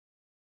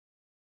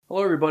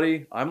Hello,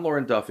 everybody. I'm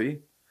Lauren Duffy,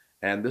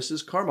 and this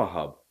is Karma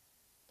Hub.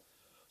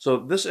 So,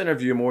 this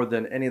interview, more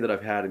than any that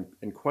I've had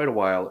in quite a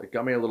while, it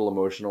got me a little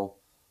emotional.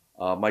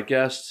 My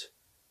guest,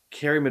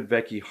 Carrie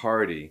Medvecki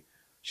Hardy,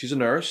 she's a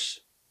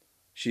nurse,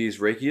 she's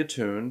Reiki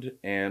attuned,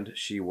 and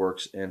she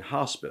works in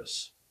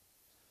hospice.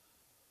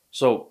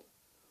 So,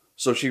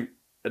 so she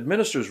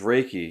administers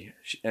Reiki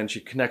and she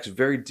connects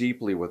very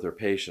deeply with her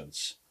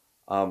patients.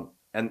 And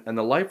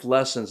the life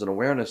lessons and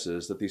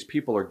awarenesses that these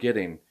people are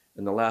getting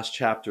in the last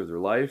chapter of their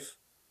life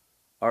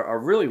are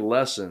really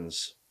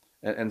lessons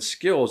and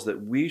skills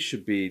that we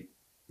should be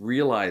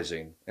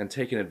realizing and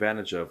taking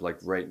advantage of like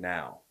right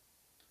now.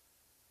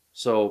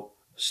 So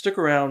stick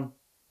around,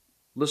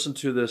 listen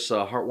to this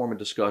heartwarming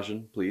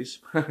discussion, please,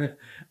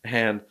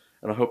 and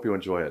I hope you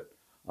enjoy it.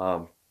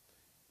 Um,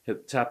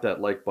 tap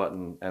that like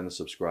button and the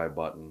subscribe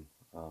button.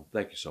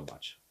 Thank you so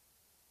much.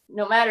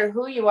 No matter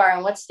who you are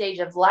and what stage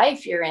of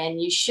life you're in,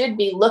 you should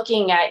be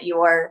looking at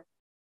your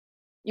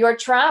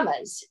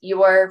traumas,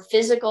 your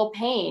physical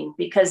pain,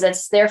 because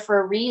it's there for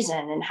a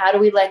reason. And how do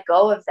we let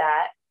go of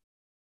that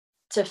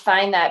to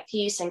find that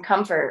peace and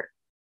comfort?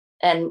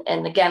 And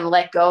again,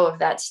 let go of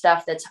that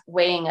stuff that's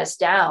weighing us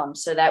down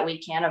so that we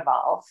can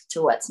evolve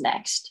to what's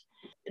next.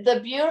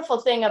 The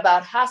beautiful thing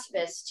about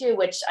hospice too,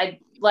 which I'd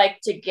like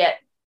to get,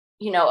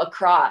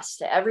 across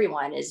to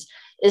everyone is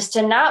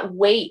to not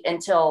wait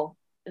until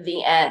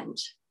the end,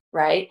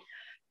 right?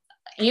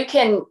 You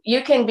can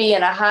be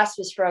in a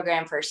hospice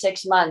program for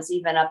 6 months,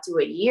 even up to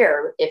a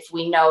year, if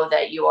we know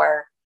that you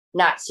are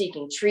not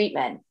seeking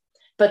treatment.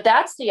 But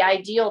that's the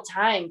ideal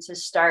time to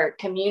start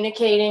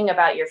communicating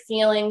about your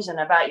feelings and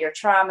about your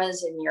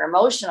traumas and your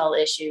emotional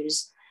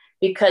issues,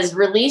 because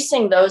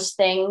releasing those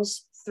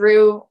things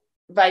through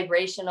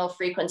vibrational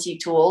frequency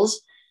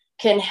tools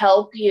can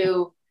help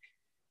you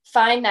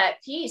find that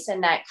peace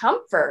and that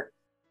comfort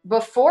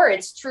before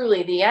it's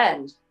truly the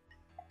end.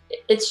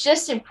 It's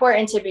just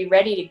important to be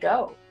ready to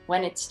go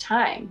when it's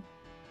time.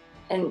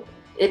 And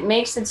it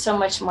makes it so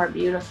much more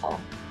beautiful.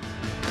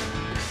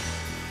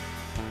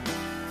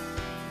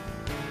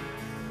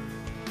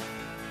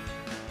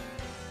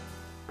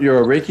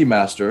 You're a Reiki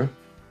master,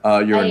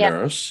 you're a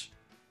nurse.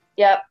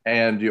 Yep.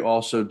 And you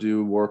also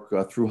do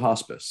work through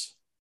hospice.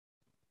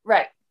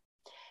 Right.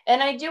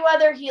 And I do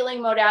other healing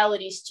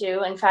modalities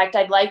too. In fact,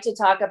 I'd like to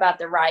talk about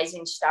the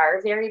Rising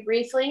Star very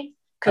briefly,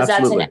 because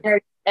that's an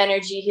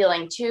energy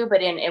healing too,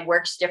 but it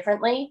works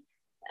differently.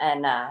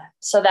 And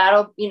so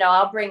that'll,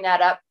 I'll bring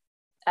that up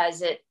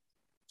as it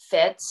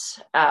fits.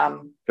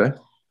 Okay.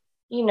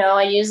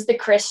 I use the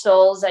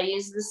crystals, I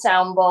use the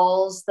sound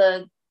bowls,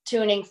 the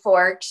tuning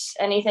forks,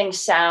 anything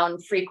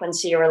sound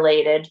frequency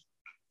related.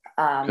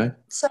 Okay.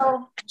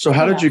 So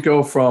how did you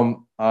go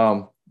from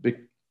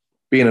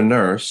being a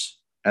nurse,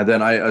 and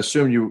then I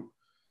assume you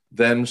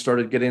then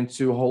started getting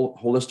into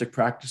holistic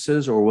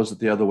practices, or was it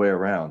the other way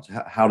around?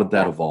 How did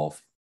that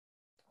evolve?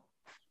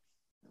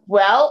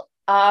 Well,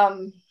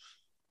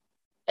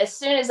 as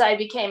soon as I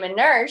became a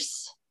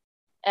nurse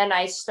and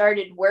I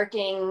started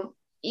working,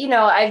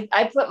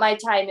 I put my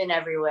time in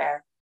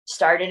everywhere.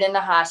 Started in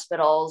the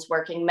hospitals,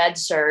 working med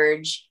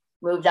surge,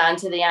 moved on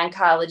to the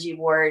oncology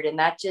ward, and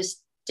that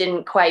just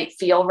didn't quite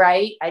feel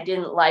right. I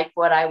didn't like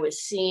what I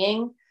was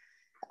seeing.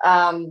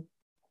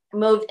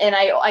 Moved, and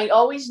I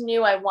always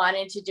knew I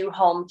wanted to do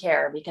home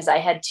care because I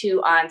had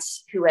 2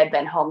 aunts who had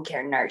been home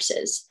care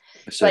nurses.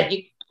 But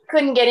you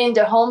couldn't get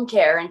into home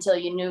care until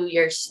you knew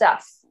your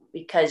stuff,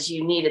 because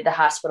you needed the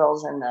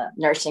hospitals and the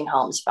nursing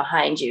homes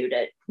behind you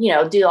to,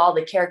 do all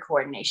the care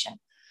coordination.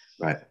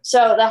 Right.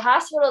 So the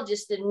hospital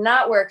just did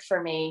not work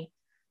for me.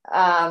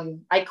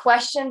 I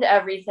questioned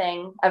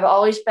everything. I've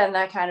always been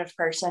that kind of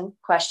person,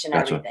 question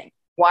everything.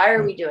 Why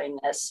are we doing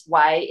this?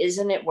 Why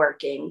isn't it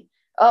working?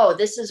 Oh,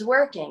 this is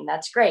working.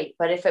 That's great.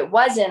 But if it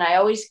wasn't, I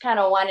always kind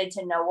of wanted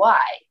to know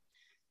why.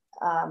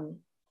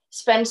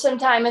 Spend some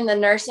time in the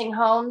nursing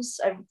homes.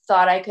 I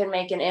thought I could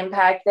make an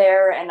impact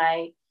there. And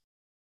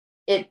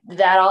it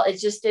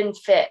just didn't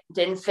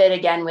fit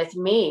again with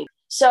me.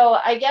 So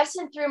I guess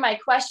through my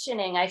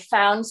questioning, I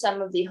found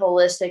some of the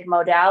holistic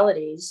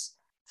modalities,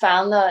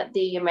 found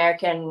the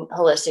American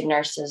Holistic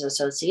Nurses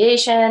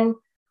Association,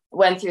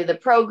 went through the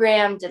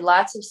program, did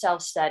lots of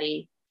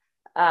self-study,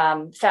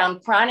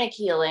 found pranic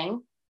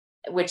healing,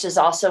 which is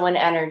also an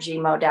energy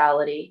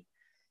modality,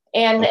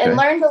 and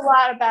learned a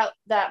lot about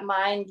that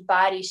mind,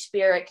 body,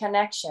 spirit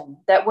connection,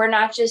 that we're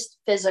not just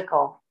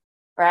physical,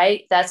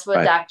 right? That's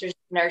what doctors,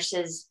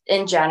 nurses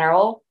in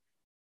general,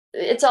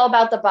 it's all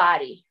about the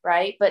body,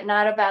 right? But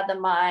not about the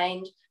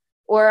mind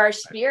or our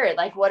spirit.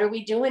 Like, what are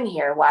we doing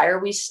here? Why are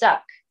we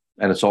stuck?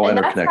 And it's all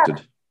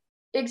interconnected.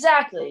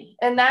 Exactly.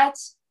 And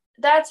that's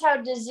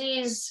how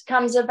disease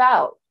comes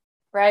about,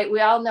 right? We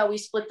all know we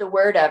split the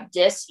word up,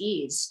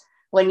 dis-ease.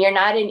 When you're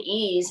not in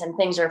ease and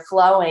things are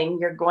flowing,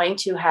 you're going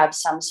to have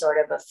some sort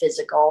of a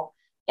physical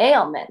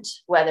ailment,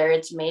 whether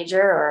it's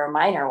major or a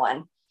minor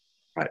one.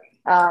 Right.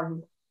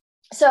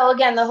 So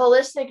again, the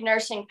holistic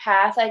nursing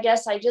path, I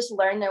guess I just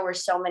learned there were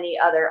so many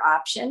other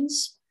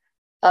options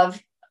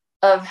of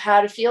how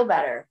to feel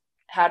better.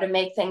 how to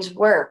make things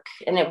work.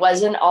 And it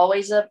wasn't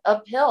always a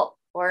pill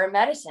or a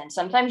medicine.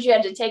 Sometimes you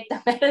had to take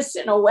the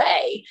medicine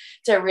away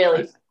to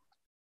really.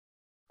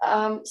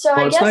 So well,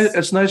 I guess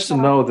it's nice to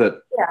know that.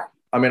 Yeah.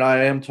 I mean,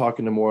 I am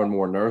talking to more and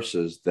more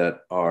nurses that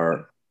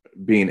are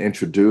being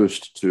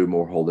introduced to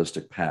more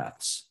holistic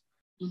paths.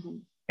 Mm-hmm.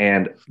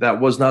 And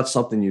that was not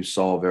something you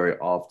saw very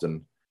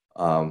often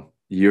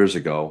years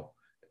ago.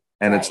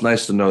 And it's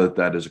nice to know that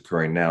that is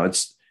occurring now.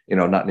 It's,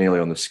 not nearly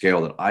on the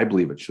scale that I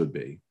believe it should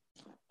be.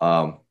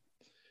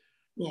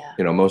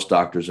 Most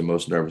doctors and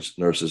most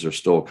nurses are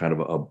still kind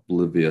of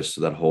oblivious to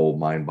that whole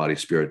mind, body,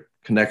 spirit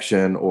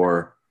connection,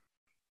 or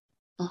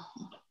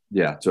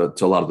to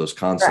a lot of those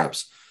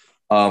concepts.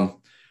 Right.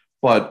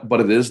 But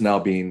it is now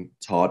being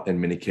taught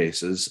in many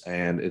cases,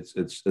 and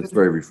it's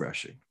very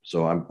refreshing.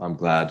 So I'm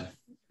glad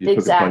you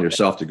took it upon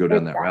yourself to go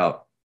down that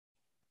route.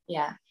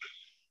 Yeah.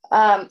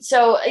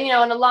 So,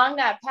 and along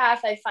that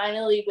path, I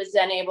finally was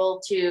then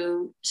able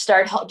to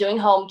start doing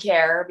home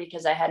care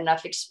because I had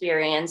enough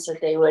experience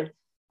that they would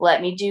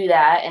let me do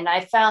that. And I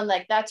found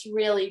like that's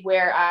really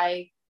where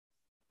I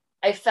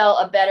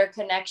felt a better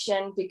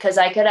connection, because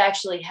I could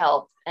actually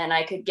help and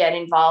I could get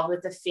involved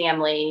with the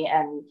family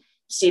and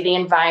see the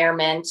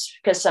environment,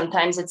 because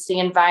sometimes it's the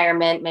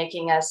environment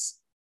making us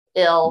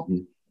ill.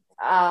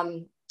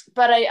 Mm-hmm.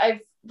 But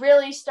I've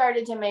really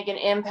started to make an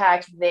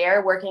impact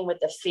there, working with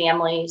the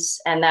families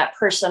and that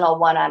personal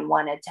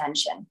one-on-one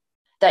attention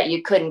that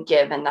you couldn't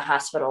give in the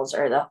hospitals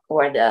or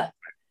the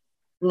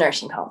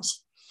nursing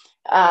homes.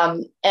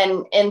 And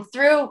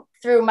through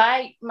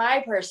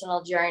my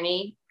personal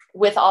journey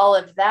with all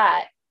of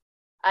that,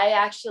 I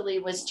actually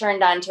was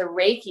turned on to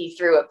Reiki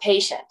through a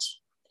patient,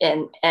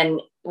 and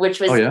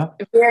which was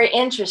very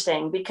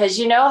interesting, because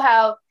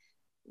how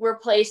we're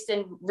placed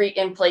in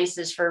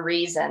places for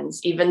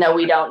reasons, even though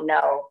we don't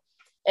know.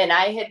 And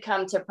I had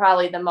come to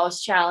probably the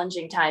most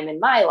challenging time in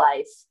my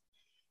life.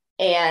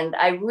 And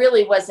I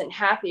really wasn't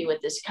happy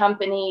with this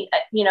company.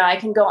 I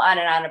can go on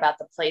and on about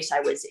the place I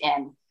was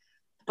in.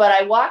 But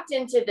I walked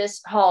into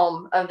this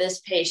home of this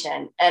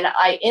patient, and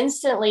I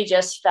instantly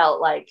just felt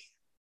like,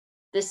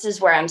 this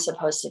is where I'm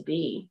supposed to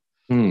be.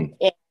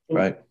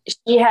 Right.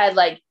 She had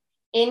like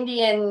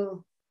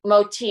Indian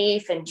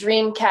motif and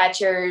dream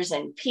catchers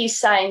and peace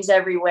signs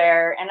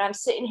everywhere. And I'm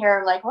sitting here,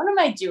 I'm like, what am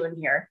I doing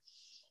here?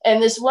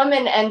 And this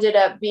woman ended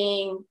up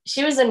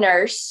she was a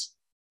nurse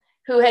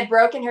who had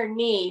broken her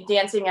knee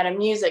dancing at a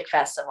music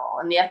festival.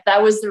 And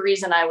that was the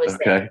reason I was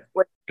there,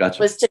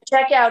 was to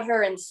check out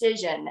her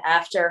incision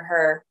after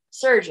her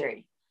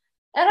surgery.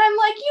 And I'm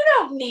like, you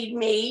don't need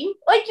me.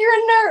 Like, you're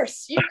a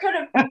nurse. You could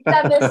have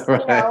done this,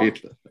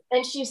 right.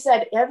 And she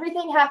said,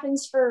 everything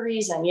happens for a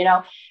reason,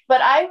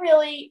 but I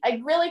really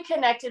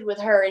connected with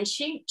her. And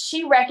she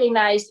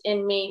recognized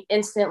in me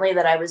instantly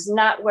that I was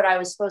not what I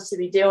was supposed to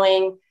be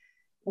doing,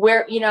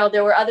 where,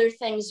 there were other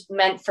things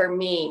meant for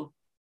me.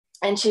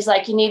 And she's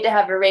like, you need to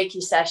have a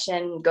Reiki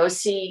session, go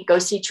see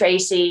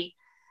Tracy.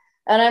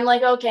 And I'm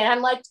like, okay.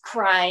 I'm like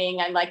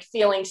crying. I'm like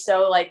feeling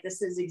so like,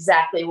 this is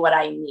exactly what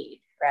I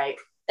need. Right.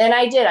 And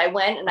I did. I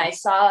went and I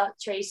saw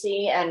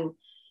Tracy, and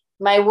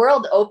my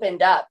world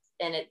opened up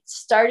and it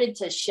started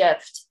to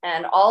shift.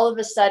 And all of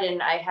a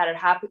sudden I had a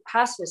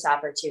hospice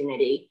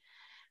opportunity,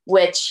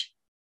 which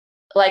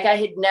like I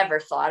had never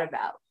thought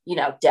about,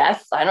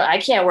 death. I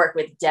can't work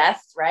with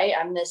death. Right.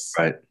 I'm this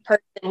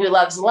person who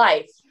loves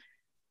life.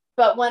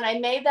 But when I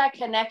made that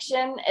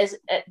connection, as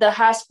the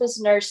hospice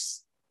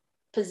nurse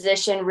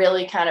position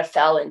really kind of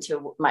fell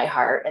into my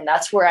heart, and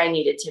that's where I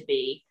needed to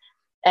be.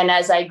 And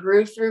as I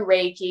grew through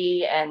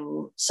Reiki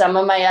and some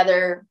of my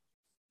other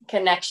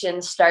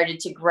connections started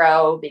to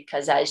grow,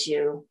 because as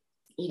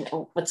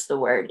what's the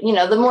word?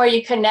 The more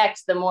you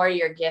connect, the more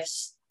your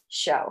gifts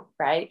show,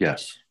 right?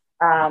 Yes.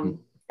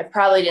 I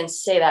probably didn't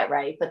say that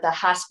right, but the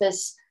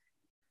hospice.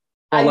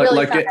 Well,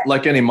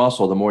 like any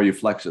muscle, the more you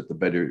flex it,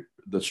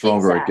 the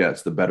stronger it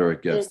gets, the better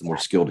it gets, the more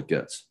skilled it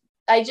gets.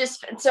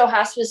 So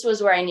hospice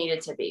was where I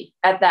needed to be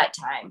at that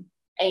time.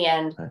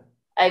 And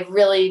I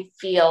really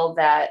feel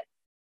that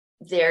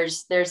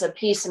there's a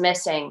piece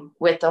missing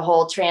with the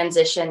whole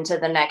transition to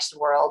the next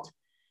world.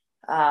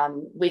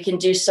 We can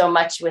do so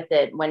much with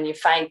it. When you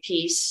find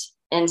peace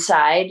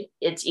inside,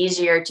 it's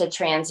easier to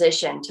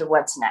transition to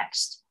what's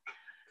next.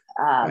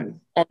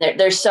 And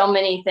there's so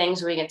many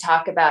things we can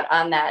talk about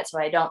on that. So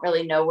I don't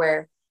really know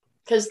where,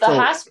 because the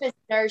hospice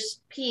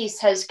nurse piece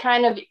has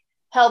kind of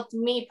helped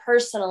me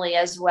personally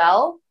as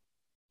well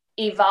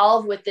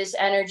evolve with this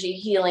energy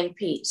healing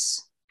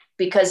piece.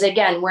 Because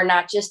again, we're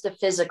not just a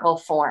physical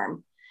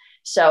form.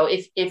 So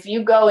if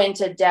you go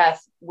into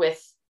death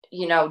with,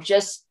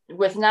 just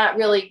with not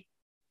really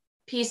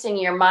piecing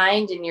your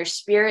mind and your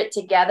spirit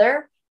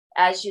together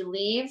as you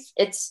leave,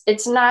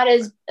 it's not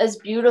as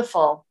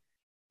beautiful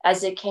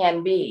as it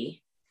can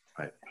be.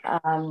 Right.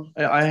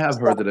 I have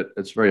heard that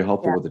it's very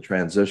helpful with the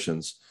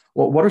transitions.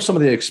 Well, what are some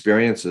of the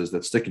experiences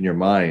that stick in your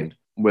mind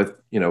with,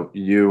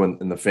 you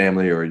and the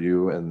family, or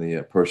you and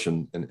the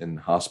person in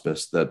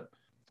hospice?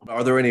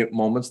 Are there any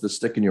moments that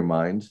stick in your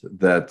mind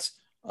that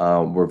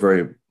were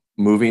very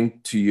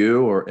moving to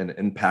you or and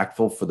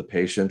impactful for the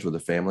patient or the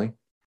family?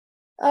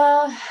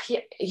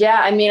 Yeah.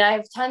 I mean, I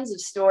have tons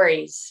of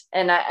stories,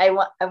 and I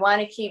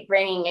want to keep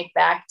bringing it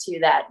back to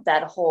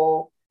that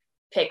whole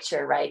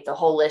picture, right? The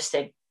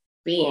holistic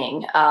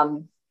being.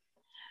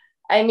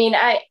 I mean,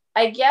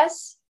 I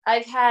guess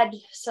I've had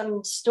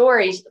some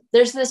stories.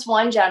 There's this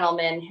one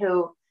gentleman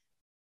who,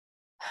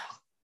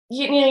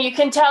 you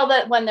can tell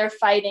that when they're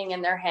fighting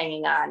and they're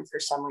hanging on for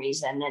some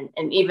reason.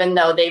 And even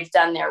though they've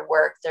done their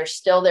work,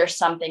 there's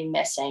something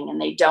missing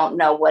and they don't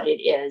know what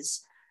it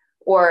is,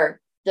 or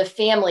the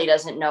family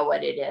doesn't know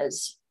what it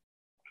is.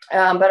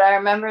 But I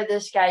remember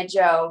this guy,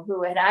 Joe,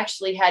 who had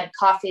actually had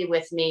coffee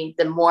with me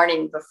the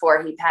morning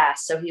before he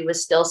passed. So he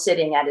was still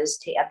sitting at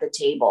at the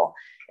table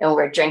and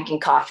we're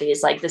drinking coffee.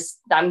 He's like,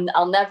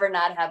 I'll never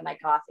not have my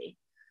coffee.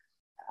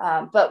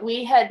 But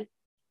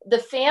the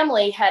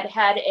family had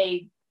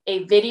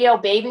a video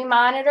baby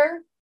monitor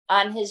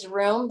on his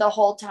room the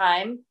whole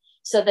time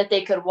so that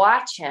they could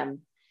watch him.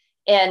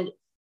 And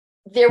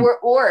there were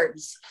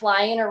orbs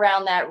flying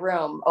around that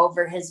room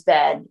over his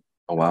bed.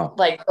 Oh, wow.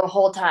 Like the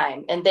whole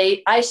time. And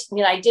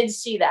I did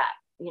see that,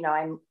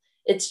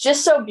 it's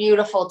just so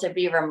beautiful to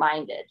be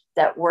reminded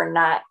that we're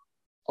not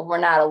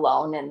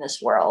alone in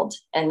this world,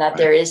 and that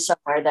there is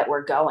somewhere that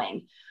we're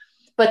going.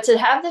 But to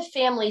have the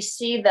family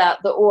see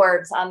the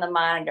orbs on the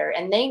monitor,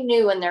 and they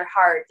knew in their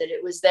heart that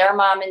it was their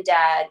mom and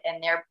dad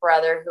and their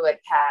brother who had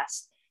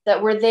passed,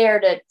 that were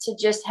there to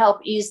just help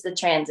ease the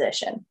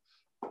transition.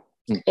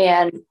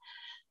 And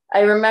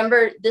I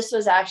remember this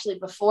was actually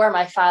before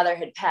my father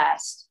had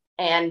passed,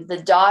 and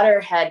the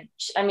daughter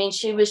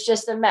she was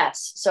just a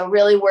mess. So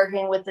really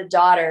working with the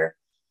daughter,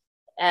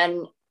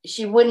 and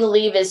she wouldn't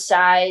leave his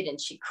side,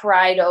 and she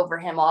cried over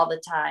him all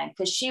the time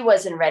because she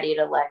wasn't ready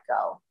to let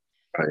go.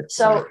 Right.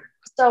 So,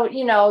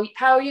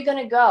 how are you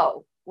going to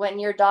go when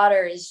your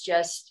daughter is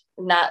just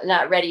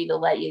not ready to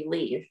let you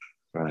leave?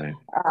 Right.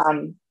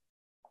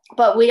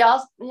 But we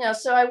all,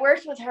 so I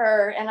worked with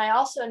her, and I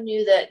also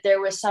knew that there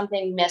was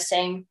something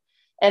missing.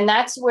 And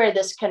that's where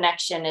this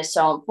connection is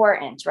so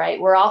important,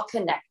 right? We're all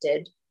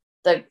connected.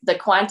 The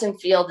quantum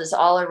field is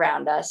all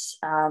around us.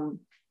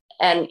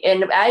 And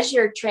as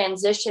you're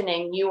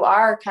transitioning, you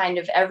are kind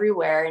of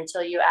everywhere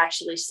until you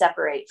actually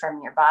separate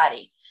from your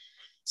body.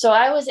 So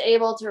I was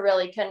able to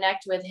really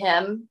connect with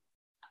him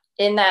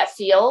in that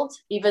field,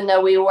 even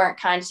though we weren't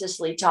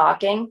consciously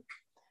talking.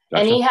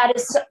 Gotcha. And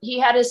he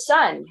had a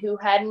son who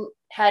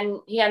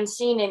he hadn't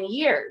seen in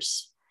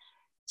years.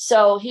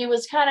 So he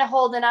was kind of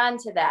holding on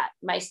to that,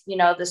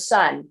 the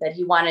son that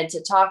he wanted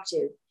to talk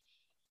to.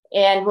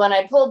 And when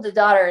I pulled the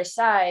daughter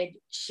aside,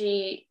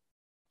 she's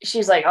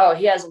like, oh,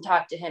 he hasn't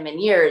talked to him in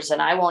years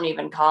and I won't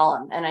even call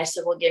him. And I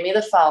said, well, give me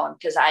the phone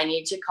because I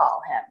need to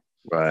call him.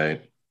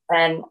 Right.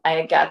 And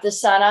I got the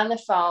son on the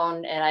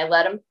phone and I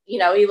let him,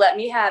 he let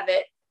me have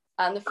it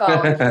on the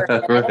phone for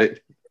a minute. Right.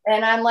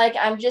 And I'm like,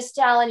 I'm just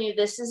telling you,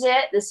 this is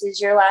it. This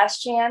is your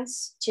last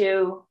chance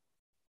to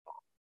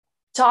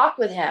talk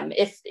with him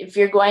if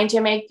you're going to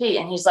make peace.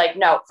 And he's like,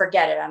 no,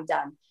 forget it. I'm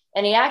done.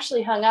 And he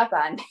actually hung up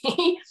on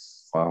me.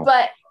 Wow.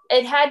 But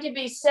it had to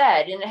be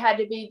said and it had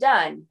to be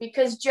done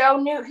because Joe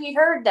knew, he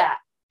heard that.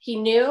 He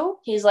knew,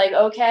 he's like,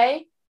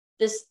 okay,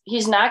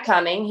 he's not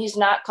coming. He's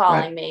not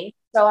calling me.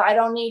 So I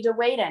don't need to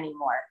wait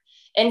anymore.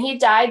 And he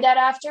died that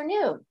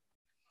afternoon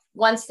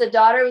once the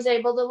daughter was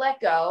able to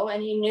let go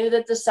and he knew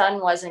that the son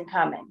wasn't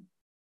coming.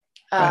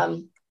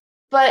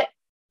 But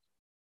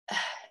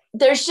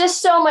there's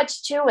just so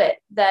much to it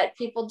that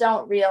people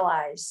don't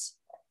realize,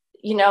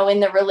 in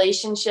the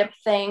relationship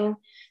thing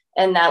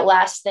and that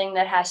last thing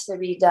that has to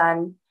be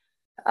done.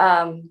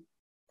 And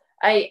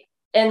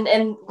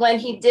when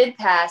he did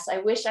pass, I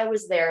wish I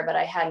was there, but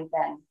I hadn't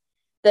been.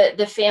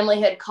 The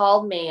family had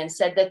called me and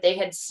said that they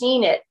had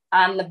seen it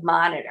on the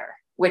monitor,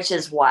 which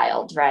is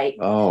wild, right?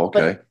 Oh, okay.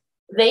 But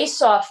they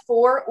saw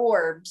 4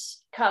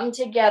 orbs come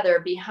together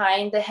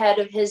behind the head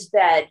of his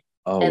bed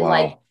and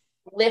like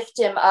lift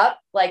him up,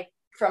 like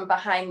from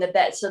behind the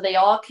bed. So they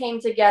all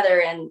came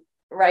together and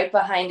right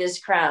behind his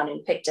crown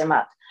and picked him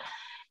up.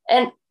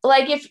 And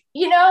like, if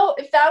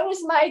that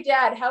was my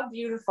dad, how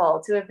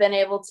beautiful to have been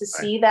able to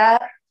see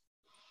that.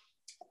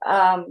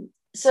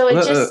 So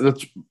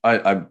it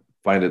I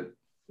find it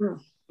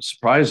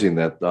surprising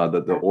that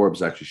the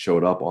orbs actually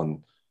showed up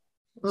on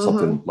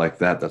something like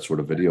that sort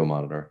of video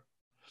monitor.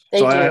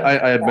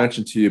 I had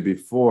mentioned to you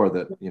before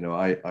that,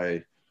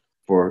 I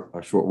for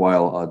a short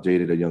while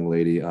dated a young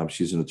lady.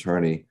 She's an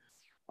attorney.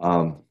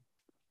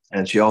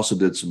 And she also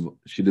did some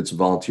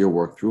volunteer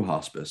work through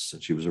hospice,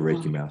 and she was a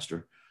Reiki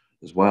master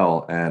as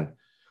well. And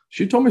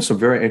she told me some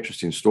very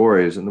interesting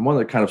stories. And the one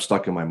that kind of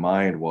stuck in my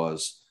mind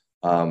was,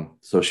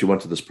 so she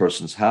went to this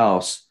person's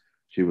house.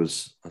 She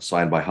was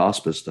assigned by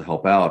hospice to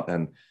help out.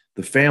 And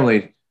the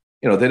family,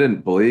 they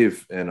didn't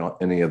believe in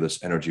any of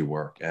this energy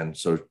work. And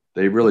so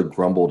they really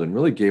grumbled and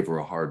really gave her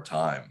a hard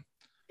time,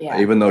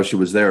 even though she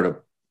was there to,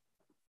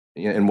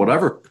 in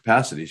whatever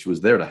capacity, she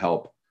was there to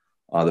help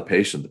the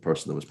patient, the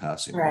person that was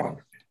passing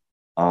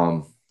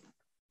on.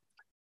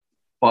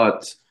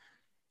 But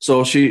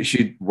so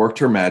she worked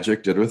her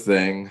magic, did her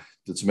thing,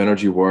 did some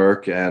energy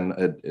work, and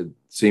it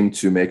seemed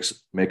to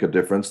make a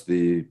difference.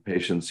 The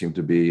patient seemed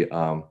to be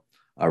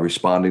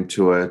responding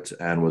to it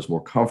and was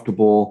more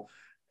comfortable.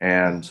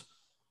 And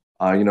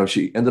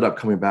she ended up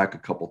coming back a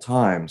couple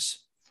times.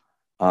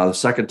 The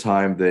second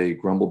time, they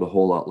grumbled a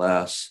whole lot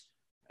less,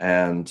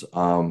 and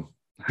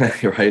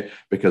right,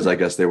 because I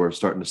guess they were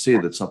starting to see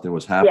that something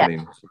was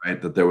happening,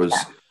 right?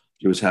 That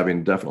she was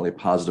having definitely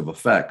positive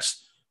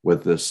effects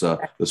with this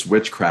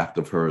witchcraft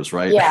of hers,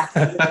 right? Yeah.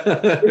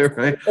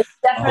 Right. It's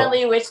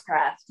definitely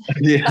witchcraft.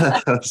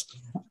 Yes.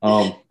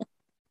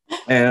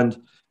 And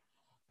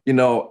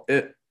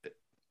it,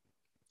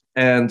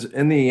 and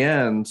in the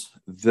end,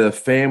 the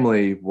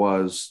family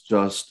was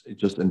just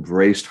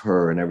embraced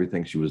her and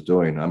everything she was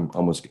doing. I'm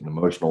almost getting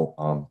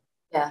emotional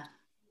Yeah.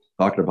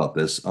 talking about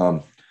this.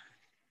 And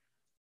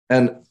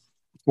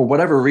for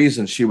whatever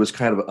reason, she was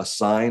kind of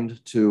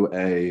assigned to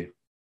a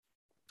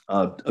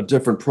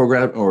different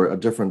program, or a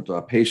different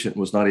patient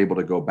was not able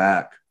to go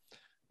back.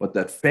 But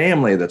that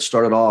family that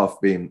started off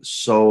being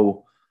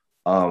so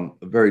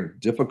very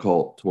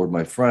difficult toward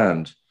my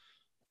friend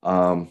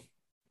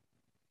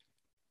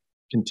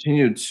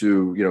continued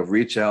to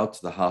reach out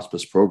to the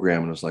hospice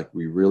program and was like,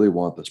 we really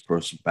want this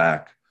person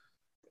back.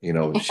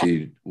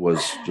 She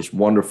was just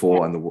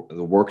wonderful, and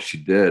the work she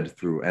did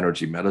through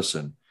energy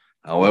medicine,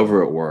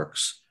 however it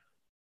works,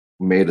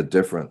 made a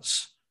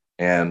difference.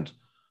 And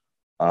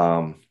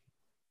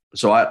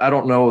so I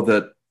don't know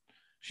that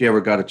she ever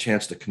got a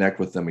chance to connect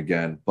with them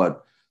again,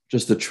 but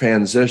just the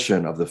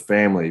transition of the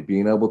family,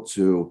 being able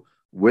to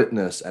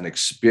witness and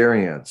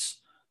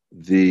experience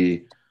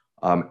the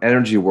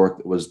energy work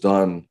that was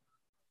done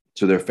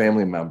to their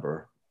family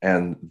member,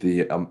 and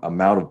the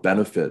amount of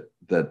benefit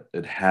that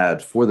it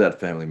had for that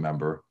family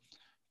member,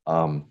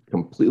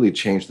 completely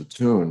changed the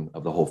tune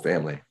of the whole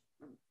family.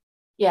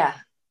 Yeah.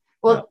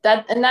 Well,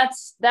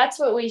 that's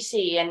what we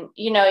see. And,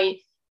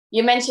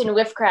 you mentioned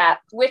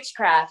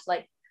witchcraft.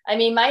 Like, I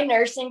mean, my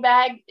nursing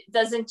bag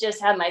doesn't just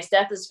have my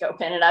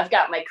stethoscope in it. I've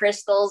got my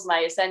crystals, my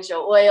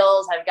essential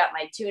oils. I've got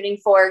my tuning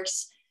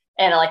forks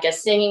and like a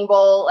singing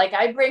bowl. Like,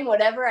 I bring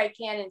whatever I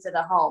can into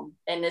the home.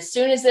 And as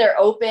soon as they're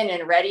open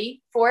and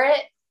ready for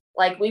it,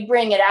 like, we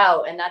bring it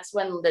out. And that's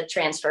when the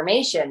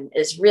transformation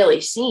is really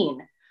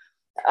seen.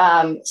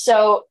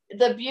 So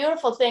the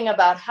beautiful thing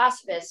about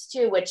hospice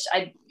too, which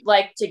I'd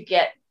like to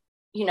get,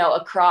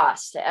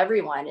 across to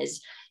everyone,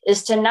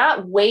 is to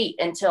not wait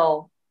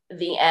until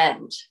the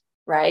end,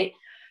 right?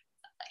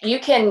 You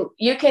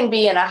can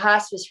be in a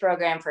hospice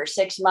program for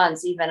 6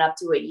 months, even up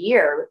to a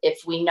year,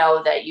 if we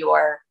know that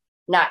you're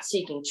not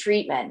seeking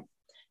treatment.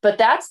 But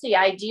that's the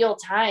ideal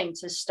time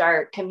to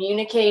start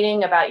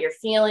communicating about your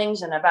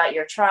feelings and about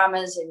your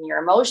traumas and your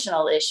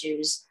emotional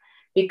issues,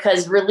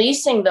 because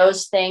releasing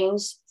those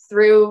things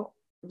through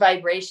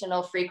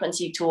vibrational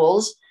frequency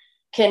tools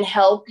can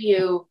help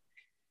you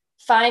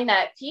find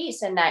that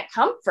peace and that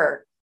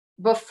comfort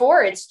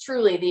before it's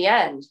truly the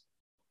end.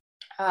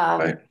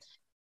 Right.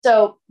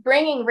 So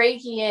bringing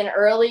Reiki in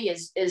early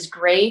is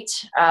great.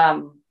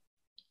 Some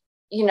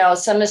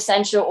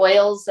essential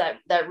oils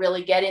that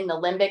really get in the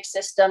limbic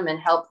system and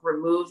help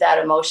remove that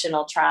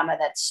emotional trauma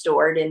that's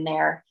stored in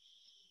there.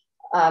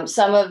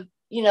 Some of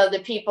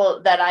the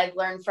people that I've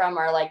learned from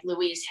are like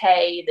Louise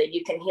Hay, that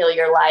you can heal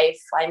your life.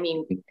 I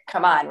mean,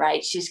 come on,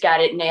 right? She's got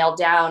it nailed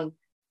down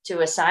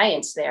to a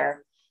science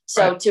there.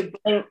 So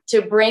right.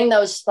 to bring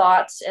those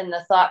thoughts and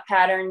the thought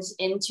patterns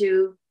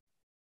into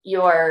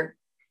your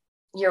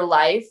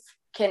life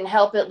can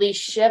help at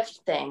least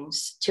shift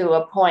things to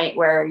a point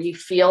where you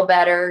feel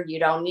better. You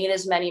don't need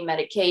as many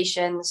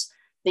medications.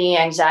 The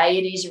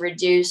anxiety is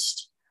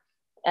reduced.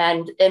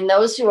 And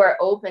those who are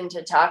open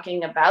to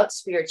talking about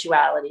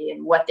spirituality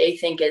and what they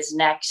think is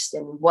next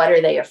and what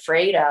are they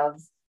afraid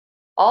of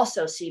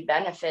also see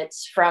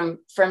benefits from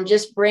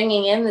just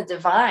bringing in the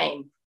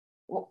divine,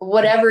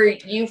 whatever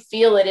you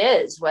feel it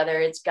is,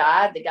 whether it's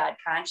God, the God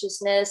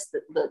consciousness,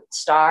 the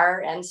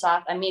star,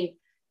 Ensoth. I mean,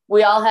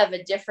 we all have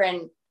a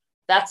different,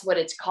 that's what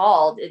it's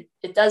called.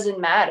 It doesn't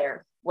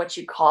matter what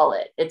you call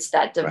it. It's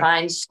that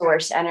divine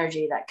source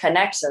energy that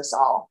connects us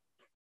all.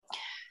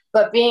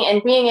 But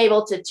being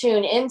able to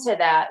tune into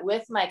that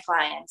with my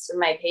clients and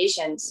my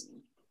patients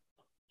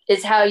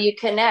is how you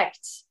connect,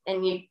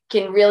 and you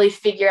can really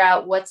figure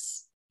out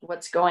what's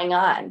going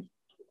on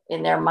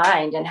in their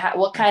mind and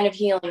what kind of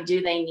healing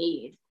do they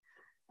need.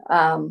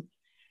 How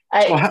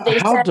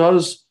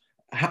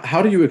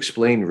do you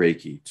explain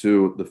Reiki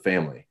to the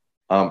family?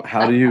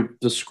 How do you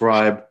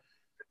describe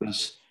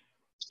this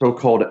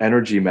so-called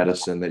energy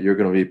medicine that you're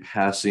going to be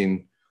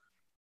passing,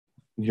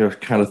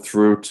 kind of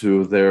through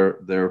to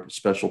their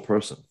special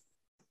person?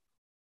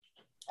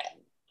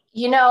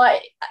 I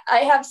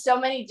have so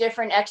many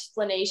different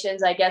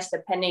explanations, I guess,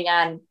 depending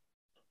on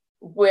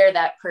where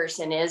that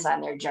person is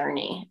on their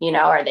journey.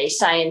 Are they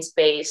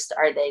science-based?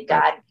 Are they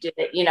God?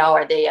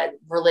 Are they a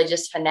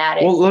religious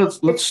fanatic? Well,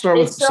 let's start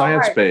with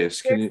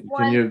science-based. Can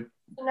you?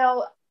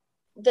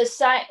 The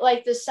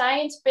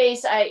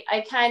science-based,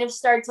 I kind of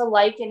start to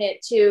liken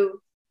it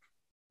to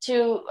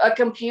a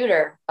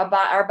computer.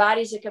 Our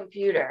body's a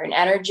computer, an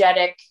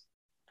energetic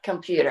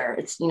computer.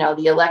 It's,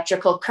 the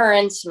electrical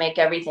currents make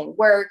everything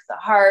work, the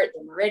heart,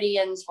 the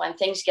meridians. When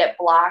things get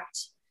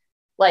blocked,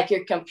 like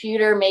your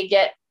computer may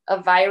get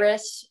a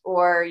virus,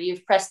 or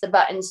you've pressed the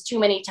buttons too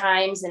many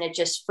times and it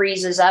just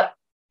freezes up,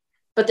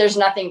 but there's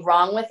nothing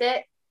wrong with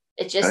it.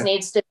 It just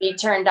needs to be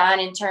turned on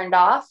and turned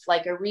off,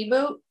 like a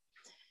reboot.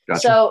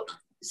 Gotcha.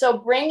 So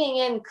bringing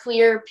in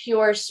clear,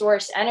 pure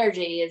source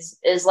energy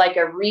is like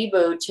a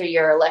reboot to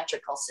your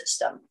electrical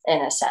system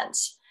in a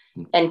sense,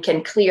 and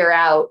can clear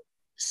out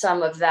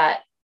some of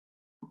that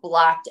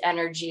blocked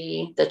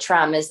energy, the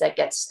traumas that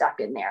get stuck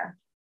in there.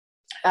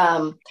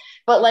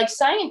 But like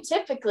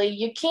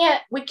scientifically,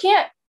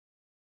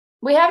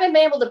 we haven't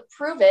been able to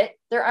prove it.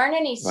 There aren't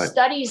any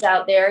studies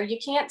out there. You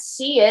can't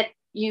see it.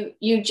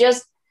 You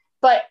just,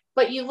 but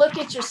you look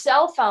at your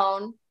cell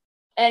phone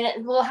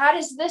and well, how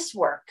does this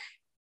work?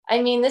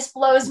 I mean, this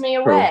blows me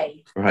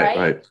away.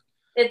 Right.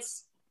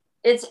 It's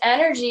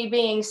energy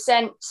being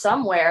sent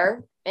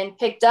somewhere and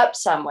picked up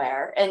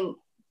somewhere. And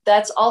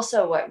that's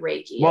also what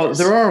Reiki is. Well,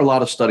 there are a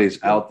lot of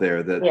studies out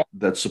there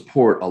that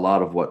support a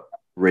lot of what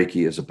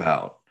Reiki is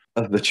about.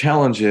 The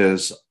challenge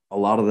is a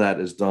lot of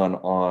that is done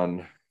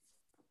on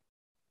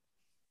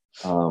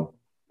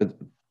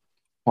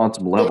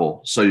quantum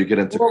level. So you get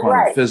into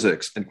quantum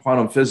physics, and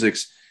quantum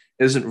physics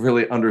isn't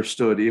really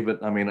understood. Even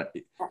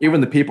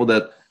the people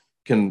that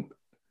can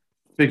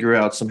figure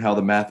out somehow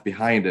the math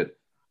behind it,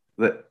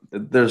 that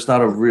there's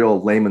not a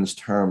real layman's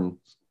term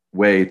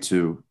way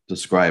to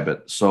describe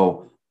it.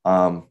 So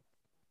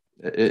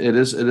it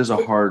is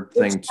a hard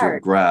thing to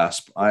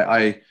grasp.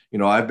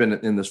 I've been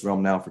in this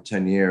realm now for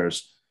 10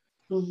 years,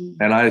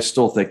 and I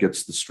still think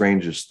it's the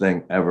strangest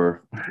thing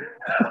ever.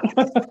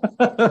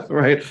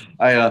 Right?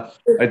 I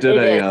did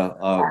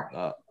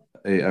a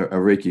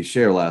Reiki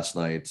share last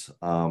night,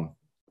 and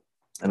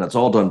it's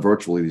all done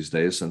virtually these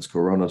days since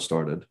Corona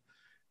started.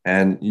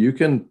 And you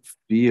can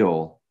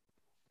feel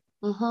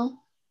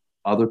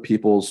other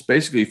people's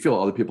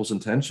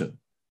intention.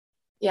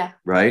 Yeah.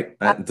 Right.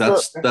 And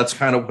that's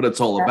kind of what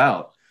it's all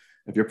about.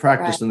 If you're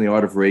practicing the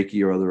art of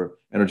Reiki or other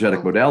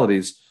energetic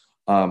modalities,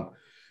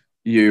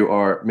 you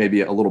are maybe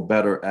a little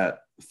better at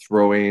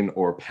throwing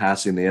or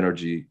passing the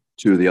energy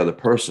to the other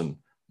person.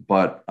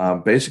 But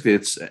basically,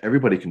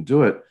 everybody can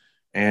do it,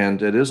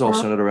 and it is all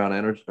centered around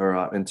energy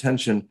or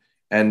intention.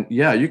 And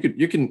you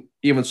can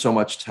even so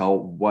much tell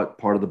what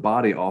part of the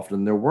body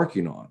often they're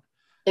working on.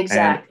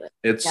 Exactly.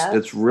 And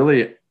it's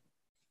really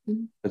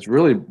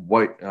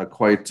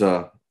quite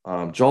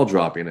jaw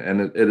dropping,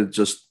 and it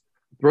just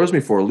throws me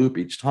for a loop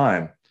each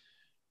time,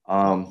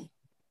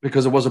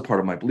 because it was a part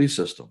of my belief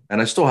system, and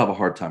I still have a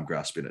hard time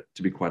grasping it,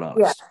 to be quite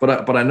honest.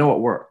 Yeah. But I know it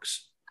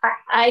works.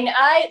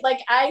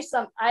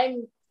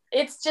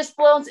 It's just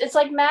blown. It's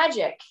like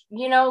magic,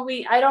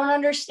 I don't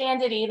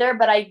understand it either,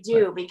 but I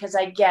do because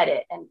I get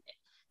it.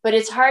 But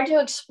it's hard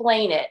to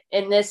explain it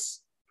in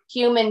this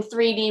human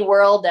 3D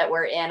world that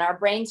we're in. Our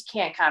brains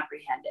can't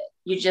comprehend it.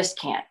 You just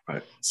can't.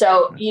 Right.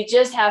 So you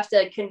just have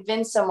to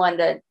convince someone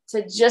to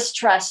just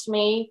trust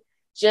me.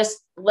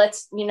 Just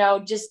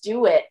just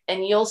do it,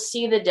 and you'll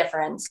see the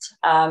difference.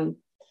 And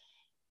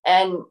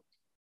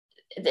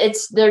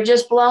they're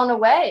just blown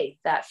away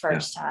that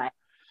first time.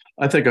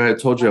 I think I had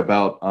told you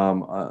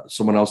about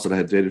someone else that I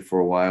had dated for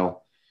a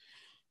while.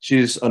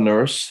 She's a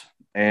nurse,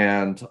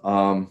 and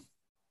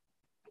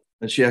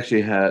she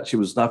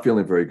was not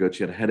feeling very good.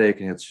 She had a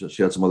headache, and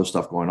she had some other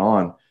stuff going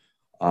on.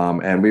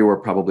 And we were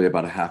probably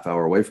about a half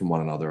hour away from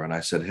one another. And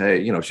I said,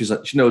 hey,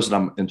 she knows that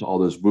I'm into all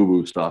this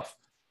woo-woo stuff.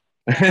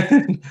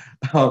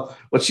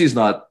 But she's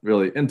not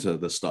really into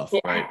this stuff,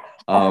 right?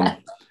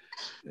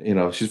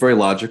 She's very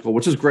logical,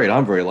 which is great.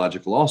 I'm very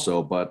logical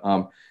also. But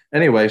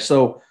anyway,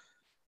 so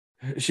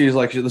she's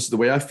like, this is the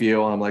way I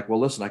feel. And I'm like, well,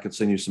 listen, I could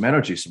send you some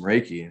energy, some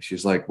Reiki. And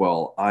she's like,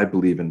 well, I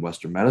believe in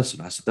Western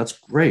medicine. I said, that's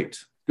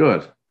great.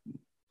 Good.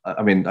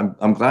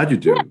 I'm glad you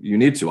do. You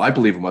need to. I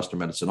believe in Western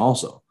medicine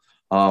also.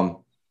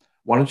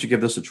 Why don't you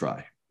give this a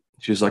try?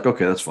 She's like,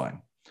 okay, that's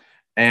fine.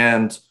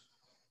 And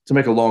to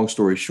make a long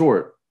story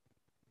short,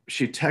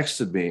 she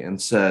texted me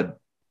and said,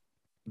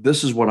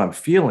 this is what I'm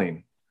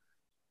feeling.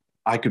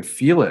 I could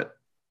feel it.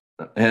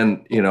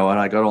 And, and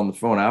I got on the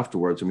phone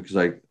afterwards because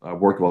I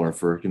worked with her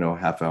for, a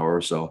half hour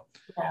or so.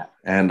 Yeah.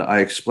 And I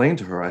explained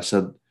to her, I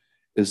said,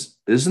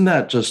 isn't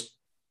that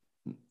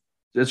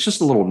it's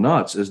just a little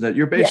nuts, isn't it?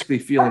 You're basically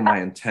feeling my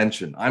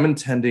intention. I'm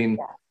intending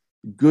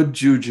good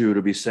juju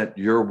to be sent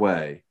your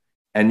way.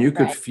 And you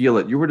could feel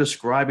it. You were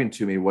describing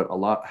to me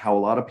how a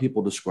lot of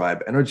people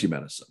describe energy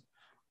medicine.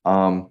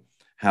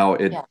 How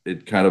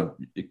it kind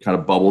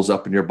of bubbles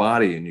up in your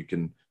body,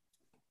 and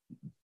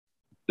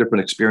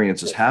different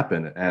experiences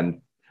happen.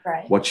 And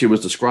what she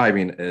was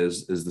describing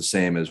is the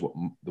same as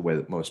the way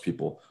that most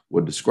people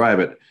would describe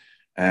it.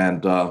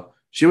 And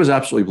she was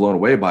absolutely blown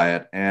away by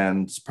it.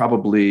 And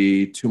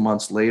probably 2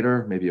 months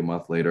later, maybe a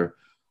month later,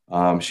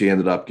 she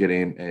ended up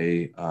getting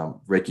a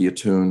Reiki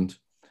attuned.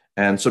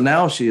 And so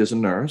now she is a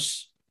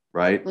nurse,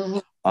 right?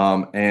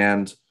 Mm-hmm.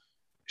 And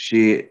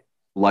she,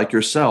 like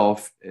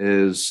yourself,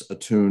 is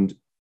attuned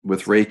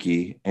with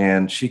Reiki,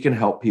 and she can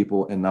help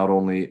people in not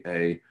only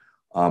a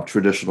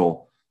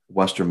traditional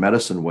Western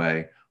medicine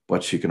way,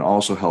 but she can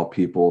also help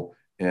people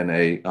in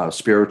a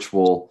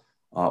spiritual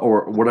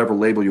or whatever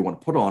label you want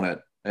to put on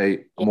it,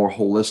 a more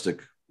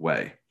holistic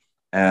way.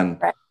 And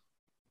Right.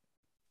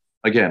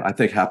 again, I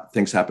think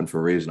things happen for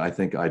a reason. I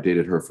think I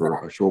dated her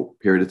for a short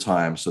period of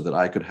time so that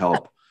I could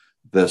help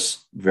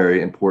this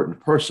very important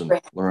person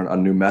Right. learn a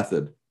new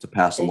method to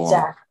pass along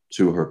Exactly.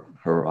 to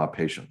her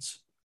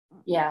patients.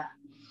 Yeah.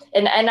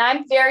 And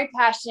I'm very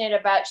passionate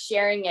about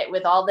sharing it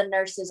with all the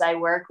nurses I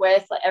work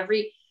with.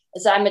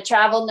 As I'm a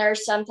travel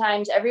nurse,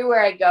 sometimes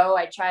everywhere I go,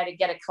 I try to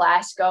get a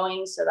class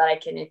going so that I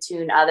can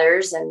attune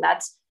others. And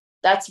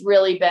that's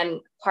really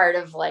been part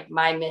of like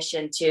my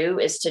mission too,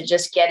 is to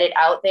just get it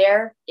out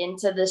there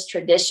into this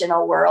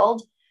traditional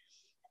world.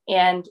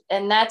 And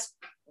that's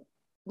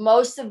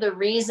most of the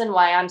reason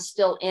why I'm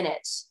still in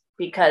it,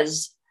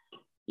 because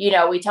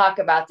we talk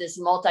about this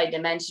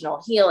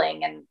multidimensional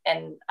healing,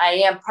 and I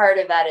am part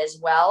of that as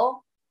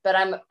well, but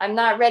I'm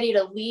not ready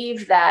to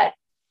leave that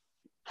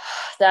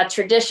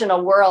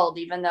traditional world,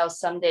 even though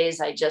some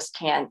days I just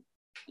can't.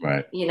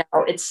 Right.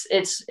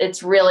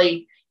 It's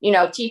really,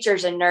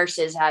 teachers and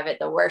nurses have it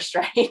the worst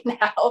right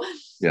now.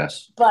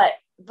 Yes. But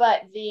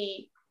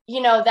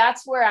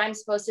that's where I'm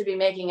supposed to be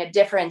making a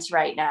difference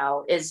right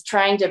now, is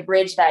trying to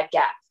bridge that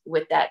gap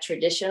with that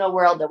traditional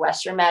world, the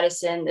Western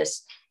medicine,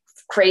 this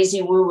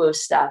crazy woo-woo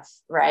stuff,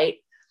 right?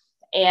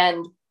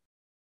 And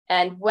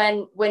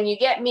when you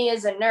get me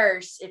as a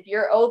nurse, if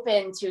you're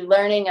open to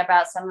learning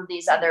about some of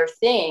these other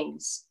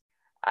things,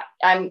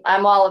 I'm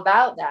all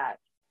about that.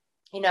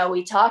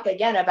 We talk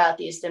again about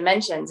these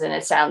dimensions, and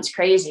it sounds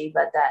crazy,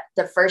 but that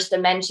the first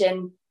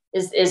dimension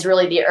is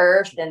really the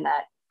earth and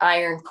that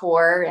iron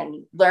core,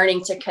 and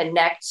learning to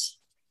connect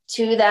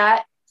to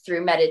that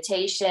through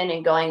meditation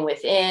and going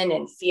within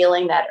and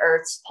feeling that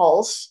earth's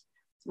pulse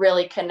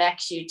really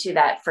connects you to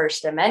that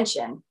first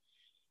dimension.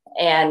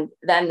 And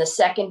then the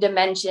second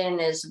dimension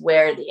is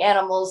where the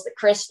animals, the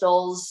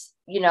crystals,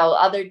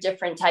 other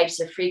different types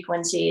of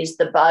frequencies,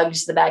 the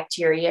bugs, the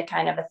bacteria,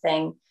 kind of a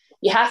thing.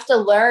 You have to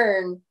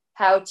learn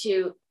how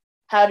to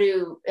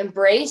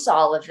embrace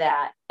all of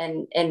that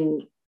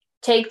and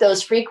take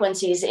those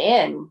frequencies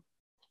in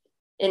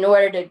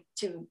order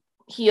to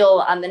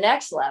heal on the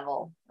next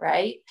level,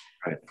 right?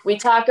 Right. We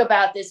talk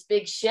about this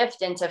big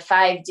shift into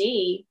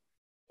 5D.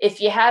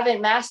 If you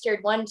haven't mastered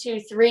 1, 2,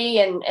 3,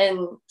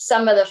 and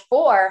some of the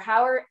 4,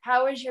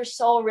 how is your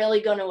soul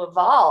really going to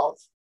evolve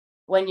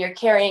when you're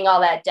carrying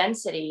all that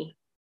density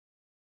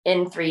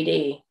in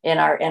 3D in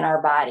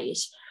our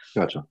bodies?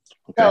 Gotcha.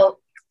 Okay.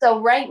 So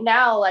right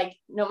now, like,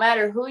 no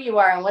matter who you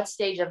are and what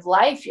stage of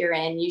life you're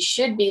in, you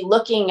should be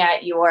looking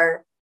at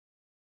your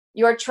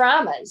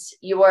traumas,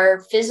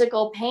 your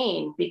physical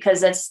pain,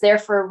 because it's there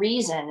for a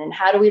reason. And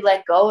how do we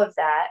let go of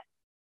that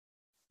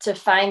to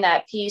find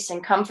that peace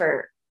and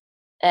comfort?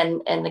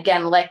 And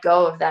again, let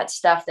go of that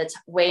stuff that's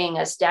weighing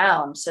us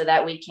down so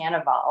that we can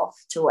evolve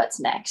to what's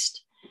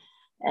next.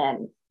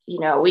 And,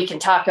 we can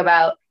talk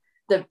about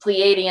the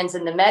Pleiadians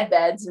and the med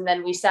beds, and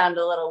then we sound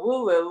a little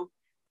woo woo,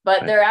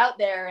 but right. They're out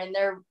there and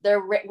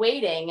they're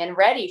waiting and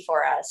ready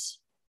for us.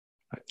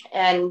 Right.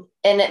 And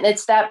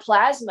it's that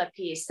plasma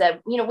piece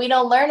that, we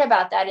don't learn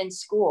about that in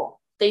school.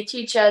 They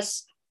teach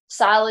us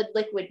solid,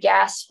 liquid,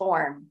 gas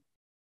form,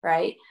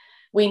 right?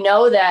 We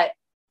know that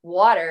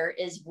water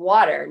is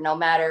water, no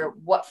matter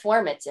what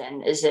form it's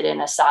in. Is it in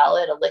a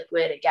solid, a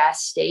liquid, a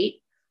gas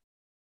state?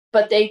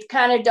 But they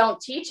kind of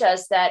don't teach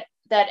us that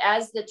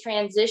as the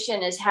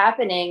transition is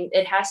happening,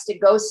 it has to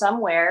go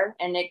somewhere,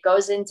 and it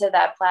goes into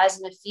that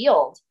plasma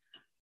field,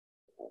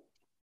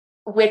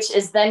 which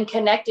is then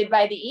connected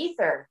by the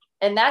ether.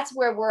 And that's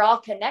where we're all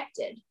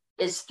connected,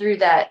 is through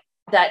that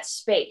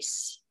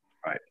space.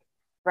 Right.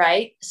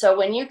 Right. So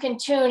when you can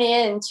tune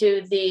in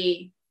to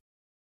the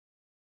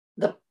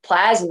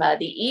plasma,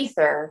 the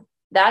ether,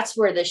 that's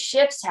where the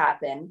shifts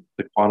happen.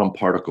 The quantum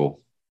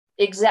particle.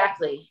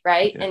 Exactly.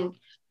 Right. Yeah. And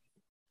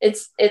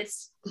it's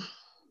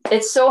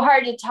so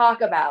hard to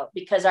talk about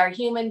because our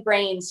human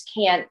brains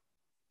can't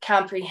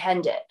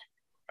comprehend it.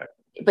 Right.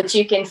 But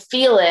you can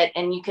feel it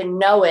and you can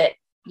know it,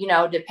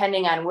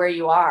 depending on where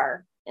you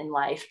are in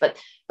life. But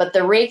the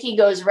Reiki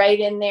goes right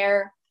in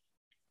there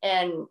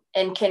and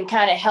can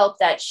kind of help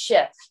that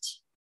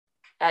shift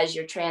as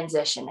you're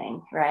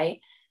transitioning.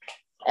 Right.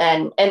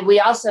 And we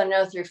also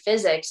know through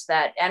physics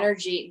that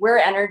we're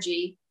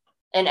energy,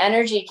 and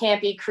energy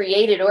can't be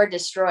created or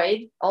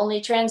destroyed,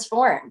 only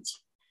transformed.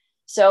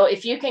 So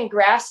if you can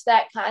grasp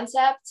that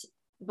concept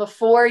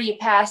before you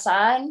pass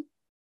on,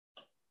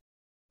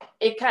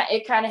 it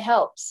kind of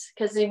helps,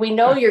 because we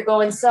know you're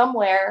going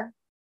somewhere.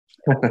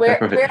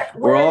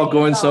 We're all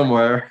going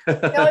somewhere. You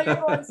know you're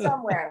going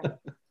somewhere.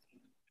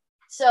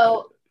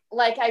 So,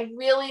 like, I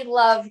really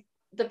love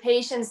the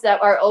patients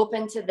that are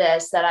open to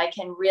this, that I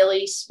can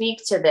really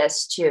speak to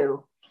this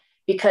to,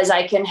 because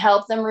I can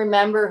help them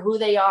remember who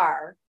they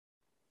are,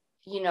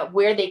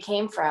 where they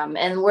came from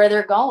and where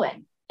they're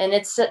going. And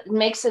it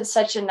makes it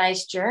such a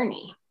nice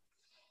journey.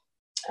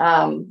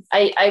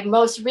 I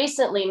most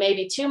recently,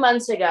 maybe 2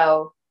 months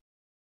ago,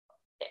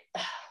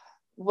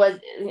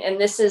 and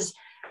this is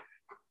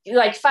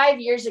like 5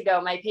 years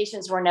ago, my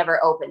patients were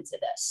never open to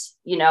this,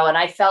 you know, and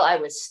I felt I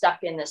was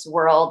stuck in this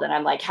world. And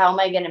I'm like, how am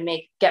I going to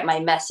get my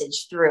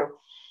message through?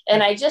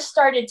 And I just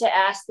started to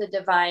ask the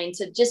divine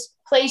to just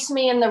place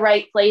me in the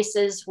right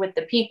places with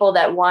the people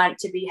that want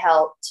to be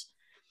helped.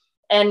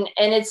 And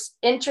it's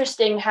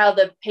interesting how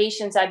the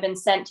patients I've been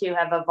sent to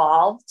have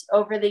evolved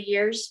over the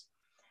years.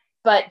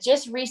 But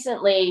just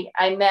recently,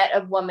 I met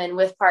a woman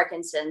with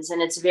Parkinson's,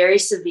 and it's very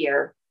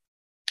severe.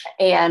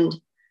 And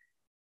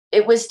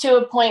it was to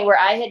a point where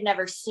I had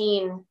never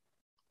seen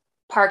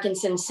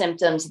Parkinson's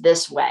symptoms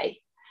this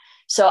way.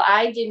 So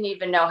I didn't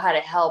even know how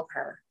to help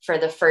her for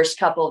the first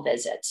couple of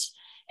visits.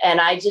 And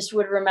I just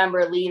would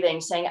remember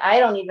leaving saying, I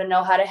don't even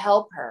know how to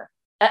help her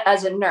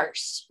as a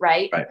nurse,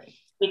 right?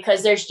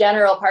 Because there's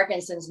general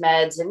Parkinson's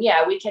meds, and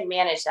yeah, we can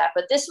manage that.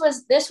 But this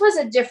was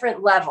a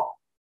different level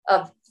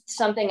of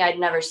something I'd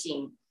never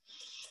seen.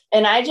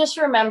 And I just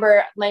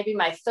remember maybe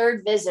my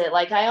third visit,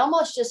 like I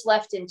almost just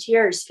left in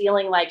tears,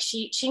 feeling like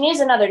she needs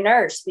another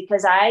nurse,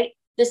 because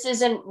this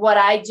isn't what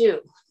I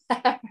do.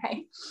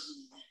 Right.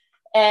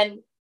 And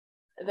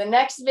the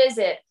next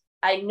visit,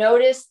 I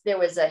noticed there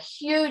was a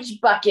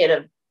huge bucket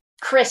of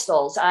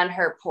crystals on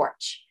her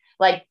porch,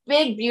 like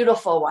big,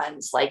 beautiful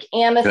ones, like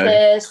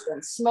amethyst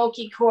and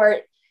smoky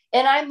quartz.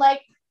 And I'm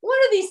like, what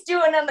are these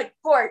doing on the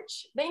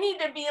porch? They need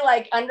to be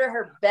like under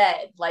her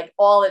bed, like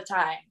all the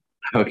time.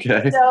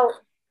 Okay.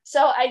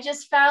 So I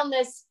just found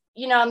this,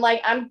 you know, I'm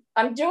like,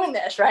 I'm doing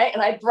this, right?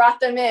 And I brought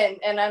them in,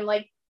 and I'm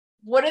like,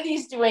 what are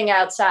these doing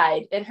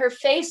outside? And her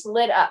face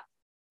lit up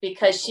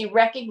because she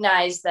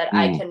recognized that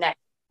I connect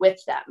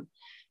with them,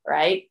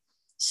 right?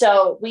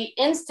 So we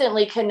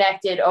instantly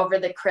connected over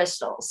the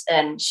crystals,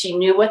 and she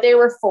knew what they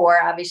were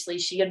for. Obviously,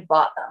 she had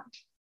bought them.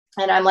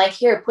 And I'm like,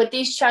 here, put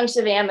these chunks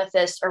of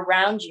amethyst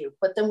around you,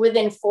 put them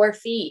within 4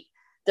 feet.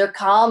 They're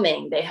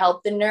calming. They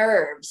help the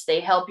nerves.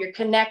 They help your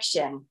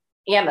connection.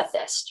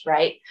 Amethyst,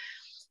 right?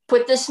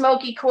 Put the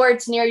smoky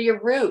quartz near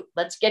your root.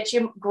 Let's get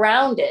you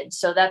grounded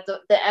so that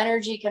the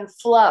energy can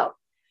flow.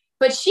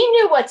 But she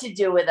knew what to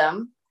do with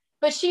them,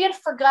 but she had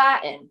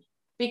forgotten,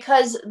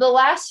 because the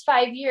last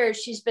 5 years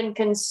she's been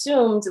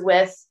consumed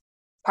with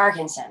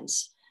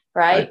Parkinson's,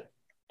 right?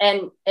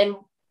 And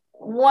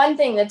one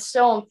thing that's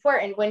so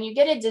important, when you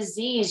get a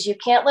disease, you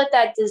can't let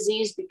that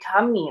disease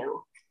become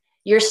you.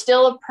 You're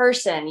still a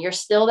person. You're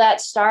still that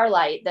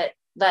starlight,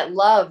 that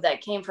love that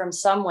came from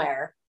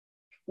somewhere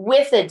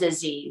with a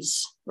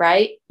disease,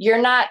 right?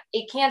 You're not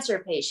a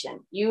cancer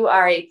patient. You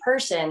are a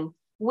person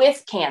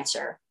with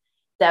cancer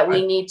that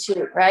we need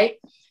to, right?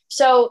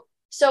 So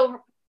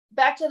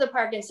back to the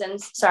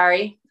Parkinson's,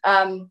 sorry.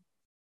 I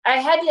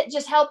had to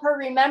just help her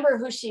remember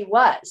who she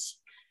was.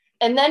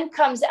 And then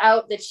comes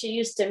out that she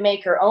used to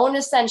make her own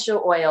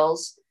essential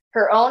oils,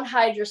 her own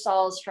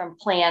hydrosols from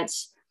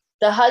plants.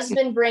 The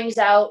husband brings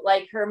out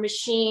like her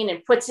machine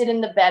and puts it in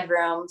the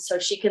bedroom so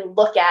she can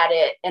look at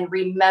it and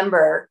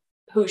remember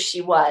who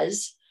she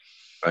was.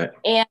 Right.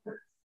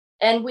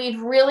 And we've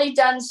really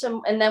done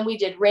some, and then we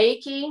did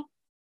Reiki,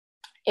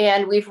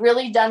 and we've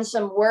really done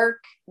some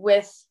work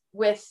with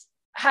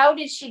how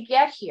did she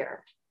get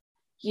here?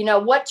 You know,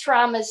 what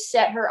traumas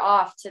set her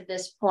off to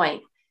this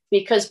point?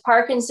 Because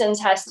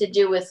Parkinson's has to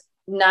do with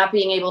not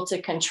being able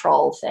to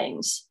control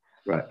things.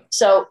 Right.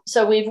 So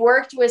we've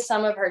worked with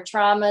some of her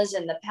traumas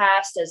in the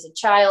past as a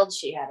child.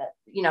 She had,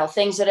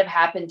 things that have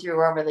happened through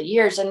her over the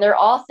years, and they're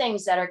all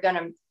things that are going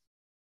to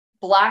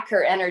block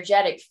her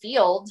energetic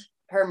field,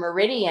 her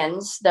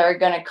meridians, that are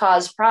going to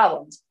cause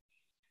problems.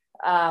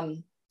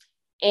 And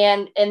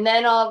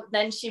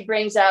then she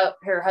brings out,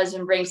 her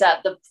husband brings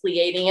out the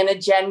Pleiadian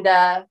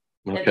agenda,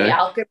 and the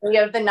alchemy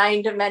of the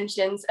 9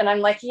 dimensions. And I'm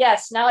like,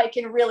 yes, now I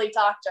can really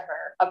talk to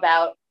her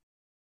about,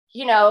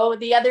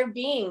 the other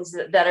beings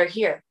that are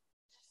here.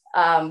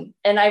 And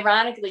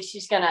ironically,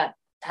 she's going to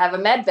have a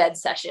med bed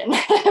session.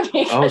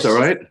 Oh, is that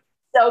right?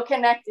 So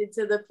connected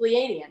to the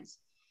Pleiadians.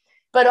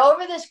 But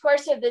over this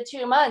course of the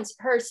 2 months,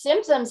 her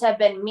symptoms have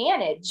been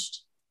managed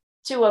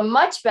to a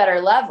much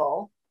better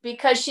level,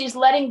 because she's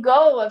letting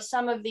go of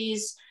some of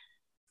these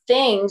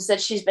things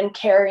that she's been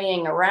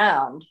carrying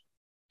around,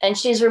 and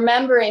she's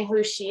remembering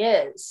who she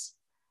is.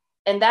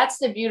 And that's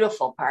the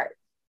beautiful part,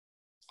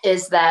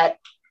 is that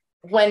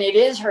when it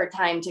is her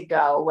time to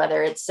go,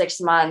 whether it's 6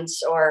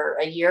 months or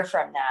a year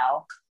from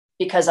now,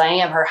 because I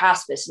am her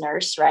hospice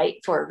nurse, right,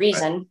 for a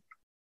reason, right,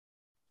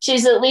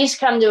 she's at least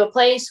come to a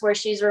place where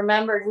she's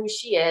remembered who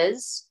she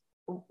is,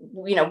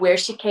 where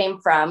she came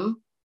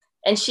from,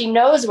 and she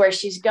knows where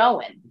she's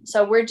going.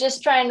 So we're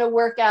just trying to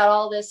work out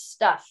all this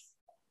stuff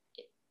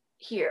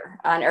here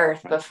on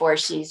Earth before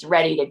she's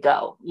ready to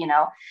go,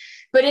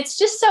 But it's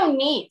just so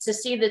neat to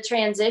see the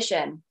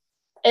transition.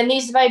 And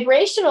these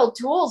vibrational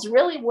tools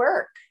really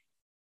work.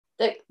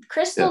 The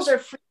crystals are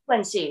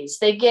frequencies.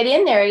 They get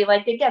in there,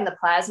 like, again, the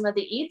plasma,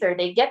 the ether,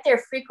 they get their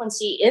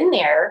frequency in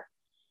there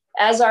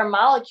as our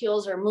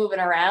molecules are moving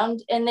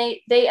around, and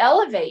they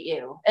elevate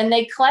you, and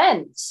they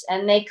cleanse,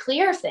 and they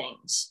clear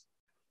things,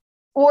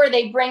 or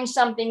they bring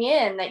something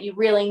in that you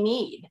really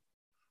need.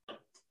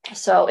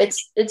 So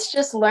it's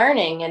just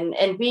learning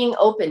and being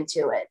open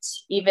to it,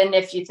 even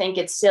if you think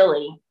it's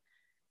silly.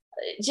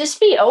 Just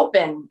be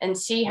open and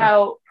see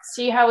how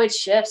it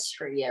shifts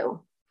for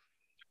you.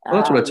 Well,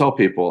 that's what I tell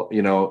people,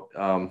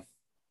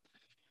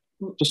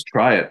 just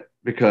try it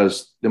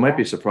because they might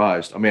be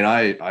surprised. I mean,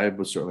 I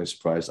was certainly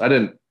surprised.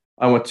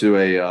 I went to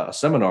a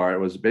seminar. It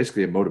was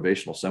basically a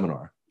motivational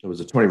seminar. It was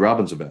a Tony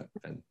Robbins event.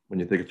 And when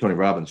you think of Tony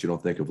Robbins, you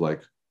don't think of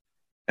like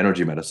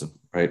energy medicine,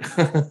 right?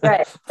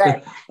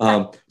 Right.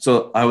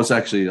 So I was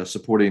actually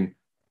supporting,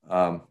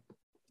 I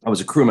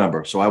was a crew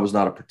member. So I was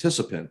not a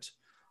participant.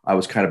 I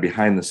was kind of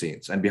behind the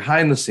scenes. And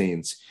behind the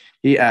scenes,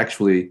 he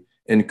actually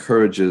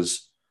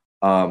encourages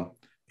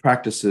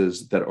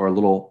practices that are a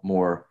little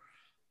more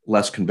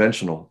less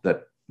conventional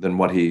than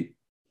what he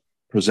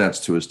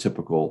presents to his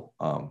typical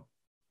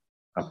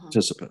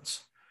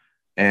participants.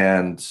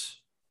 And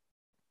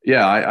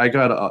yeah, I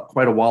got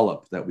quite a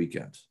wallop that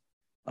weekend,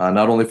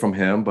 not only from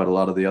him, but a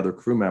lot of the other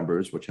crew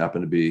members, which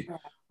happened to be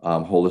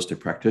holistic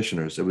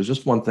practitioners. It was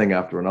just one thing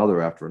after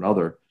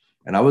another.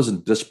 And I was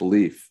in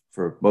disbelief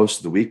for most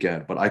of the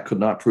weekend, but I could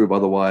not prove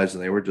otherwise.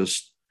 And they were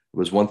just, it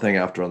was one thing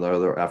after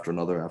another.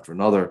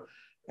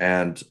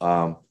 And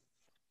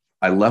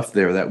I left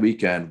there that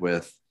weekend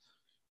with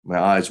my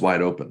eyes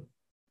wide open.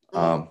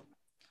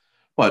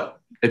 But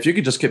if you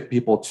could just get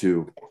people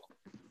to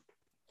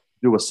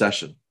do a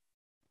session,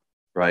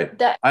 right?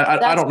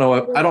 I don't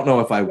know. I don't know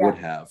if I would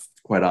have,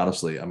 quite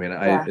honestly. I mean,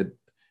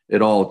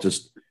 it all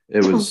just,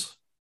 it was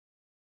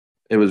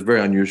very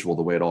unusual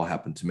the way it all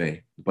happened to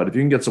me. But if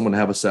you can get someone to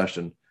have a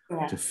session,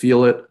 to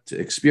feel it, to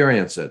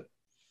experience it,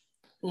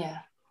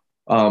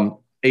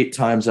 8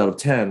 times out of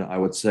 10, I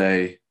would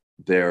say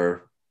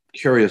they're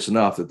curious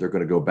enough that they're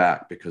going to go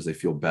back because they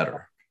feel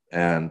better,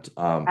 and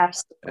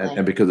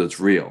because it's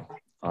real.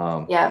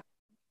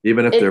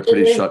 Even if they're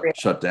pretty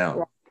shut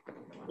down.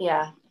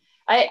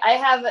 I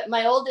have,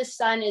 my oldest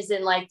son is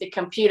in like the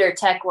computer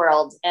tech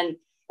world, and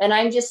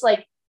I'm just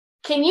like,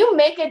 can you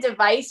make a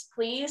device,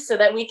 please, so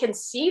that we can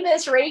see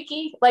this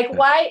Reiki? Like,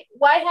 why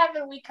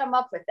haven't we come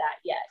up with that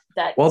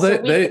yet? Well,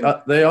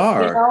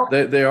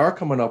 they are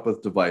coming up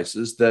with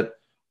devices that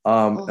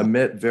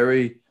emit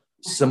very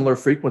similar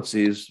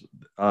frequencies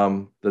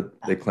that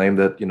they claim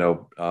that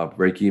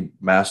Reiki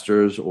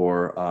masters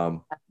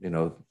or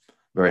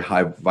very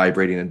high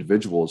vibrating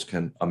individuals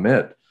can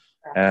emit.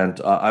 And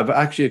I've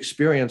actually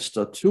experienced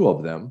 2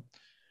 of them,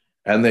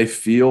 and they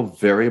feel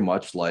very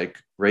much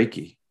like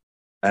Reiki.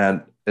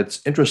 And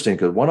it's interesting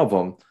because one of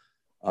them,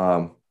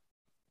 I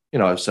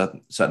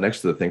sat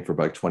next to the thing for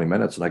about 20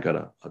 minutes, and I got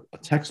a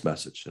text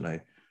message, and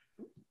I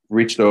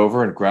reached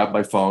over and grabbed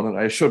my phone, and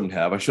I should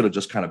have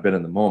just kind of been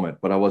in the moment,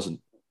 but I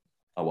wasn't.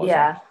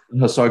 Yeah.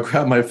 So I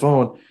grabbed my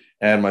phone,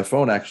 and my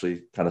phone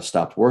actually kind of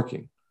stopped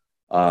working.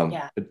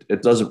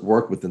 It doesn't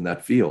work within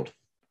that field.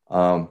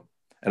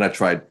 And I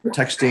tried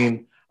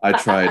texting, I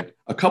tried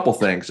a couple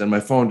things, and my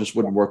phone just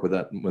wouldn't work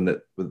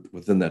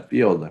within that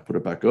field. And I put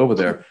it back over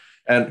there.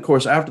 And of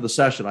course, after the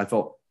session, I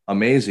felt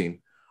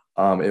amazing.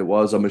 It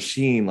was a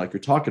machine like you're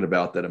talking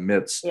about that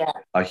emits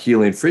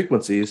healing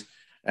frequencies.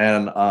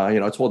 And,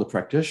 I told the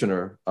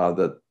practitioner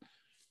that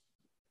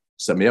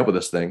set me up with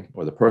this thing,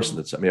 or the person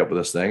that set me up with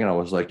this thing. And I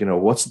was like,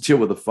 what's the deal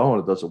with the phone?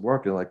 It doesn't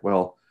work. And like,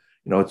 well,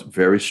 it's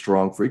very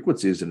strong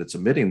frequencies and it's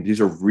emitting.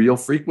 These are real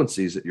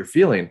frequencies that you're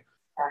feeling.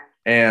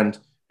 And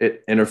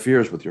it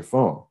interferes with your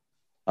phone.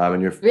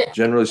 And you're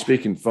generally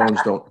speaking, phones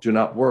do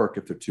not work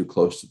if they're too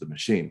close to the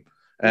machine.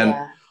 And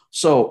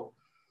so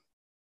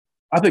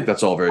I think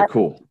that's all very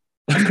cool.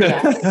 I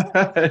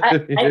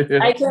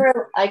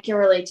can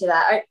relate to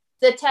that.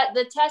 The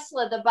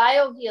Tesla, the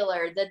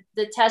BioHealer,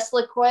 the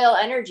Tesla coil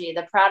energy,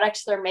 the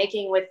products they're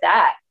making with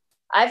that.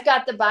 I've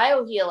got the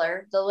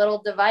BioHealer, the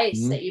little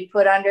device that you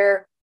put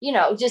under,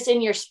 just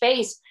in your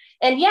space.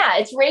 And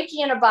it's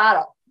Reiki in a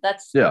bottle.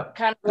 That's kind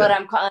of what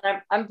I'm calling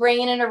it. I'm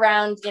bringing it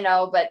around,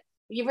 but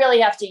you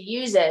really have to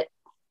use it.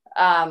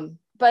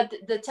 But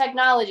the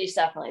technology is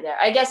definitely there.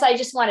 I guess I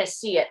just want to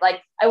see it.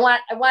 Like I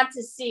want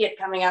to see it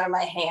coming out of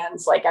my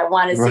hands. Like I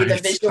want to see the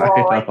visual.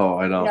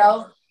 I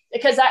know.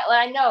 Because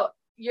I know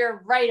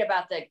you're right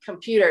about the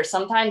computer.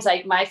 Sometimes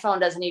my phone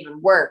doesn't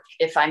even work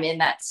if I'm in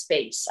that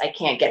space. I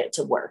can't get it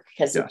to work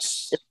because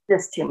it's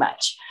just too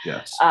much.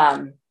 Yes.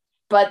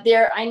 But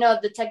I know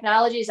the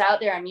technology is out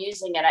there. I'm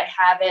using it. I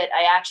have it.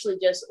 I actually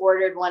just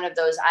ordered one of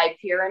those eye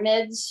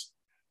pyramids.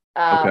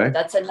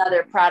 That's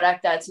another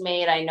product that's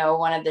made. I know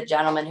one of the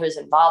gentlemen who's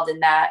involved in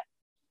that.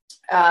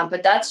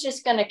 But that's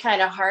just going to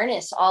kind of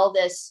harness all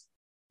this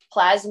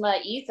plasma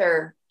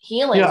ether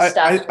healing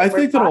stuff. I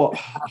think that'll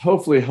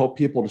hopefully help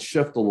people to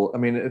shift a little. I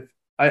mean,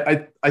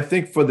 I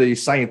think for the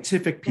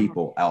scientific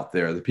people out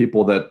there, the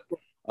people that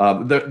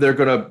they're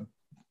going to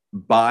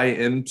buy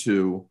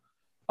into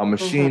a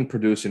machine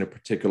producing a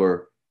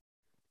particular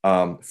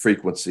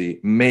frequency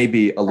may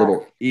be a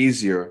little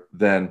easier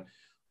than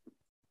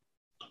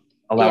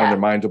allowing their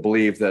mind to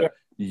believe that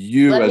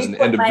you as an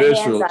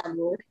individual.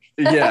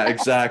 Yeah,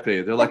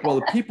 exactly. They're like, well,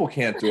 the people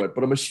can't do it,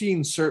 but a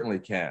machine certainly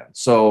can.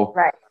 So,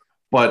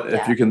 but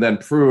if you can then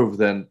prove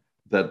then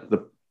that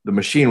the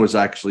machine was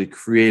actually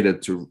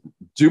created to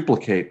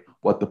duplicate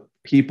what the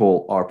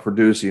people are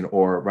producing,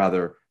 or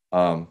rather,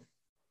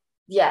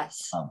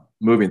 yes,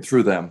 moving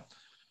through them,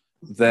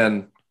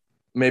 then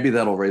maybe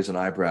that'll raise an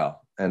eyebrow,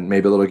 and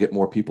maybe it'll get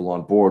more people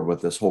on board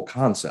with this whole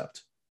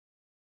concept.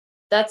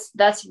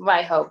 That's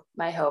my hope.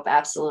 My hope,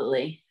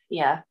 absolutely.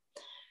 Yeah.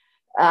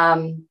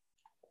 And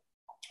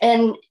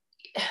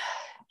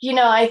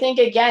I think,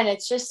 again,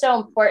 it's just so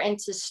important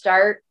to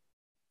start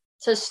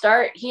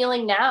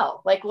healing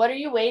now. Like, what are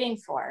you waiting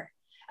for?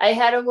 I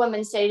had a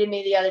woman say to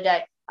me the other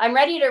day, I'm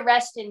ready to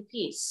rest in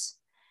peace.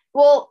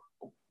 Well,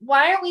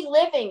 why aren't we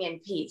living in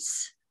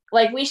peace?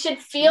 Like, we should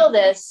feel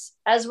this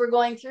as we're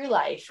going through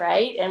life,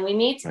 right? And we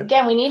need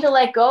to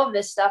let go of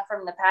this stuff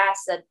from the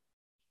past that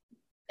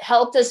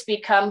helped us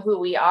become who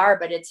we are,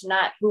 but it's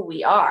not who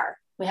we are.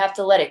 We have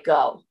to let it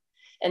go.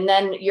 And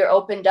then you're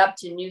opened up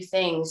to new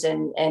things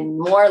and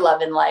more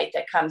love and light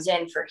that comes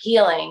in for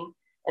healing.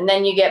 And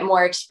then you get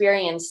more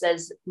experience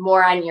as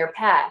more on your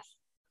path.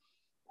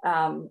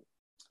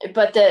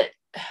 But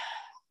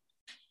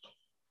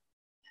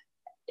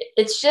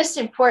it's just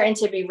important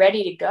to be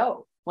ready to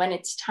go when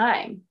it's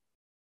time.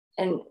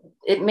 And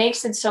it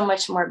makes it so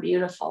much more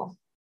beautiful.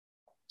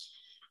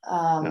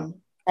 And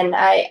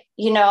I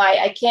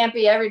can't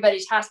be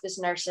everybody's hospice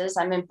nurses.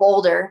 I'm in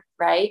Boulder,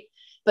 right?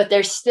 But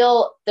there's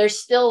still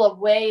a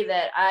way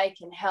that I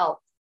can help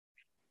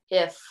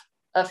if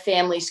a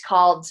family's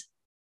called,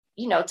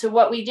 to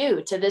what we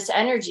do, to this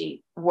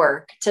energy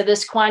work, to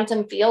this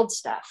quantum field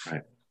stuff.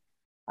 Right.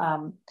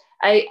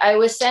 I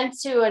was sent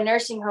to a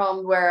nursing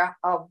home where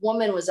a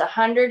woman was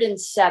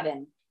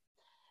 107,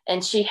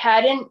 and she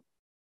had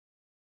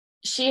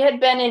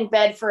been in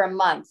bed for a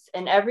month,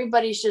 and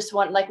everybody's just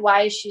like,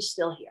 why is she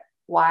still here?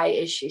 Why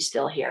is she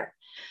still here?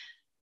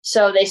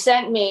 So they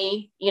sent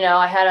me,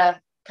 I had a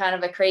kind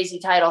of a crazy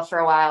title for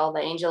a while, the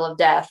Angel of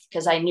Death,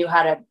 because I knew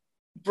how to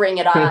bring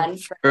it on.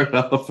 Fair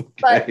enough.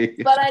 Okay.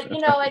 But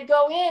I'd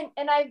go in,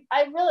 and I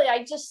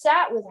just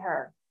sat with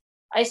her.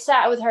 I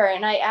sat with her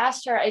and I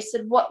asked her, I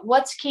said,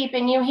 what's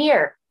keeping you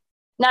here?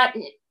 Not,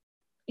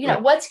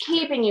 Right. What's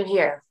keeping you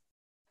here?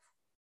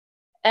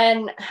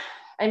 And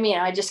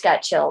I just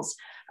got chills.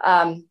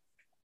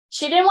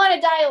 She didn't want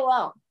to die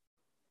alone.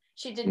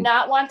 She did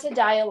not want to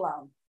die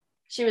alone.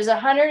 She was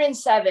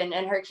 107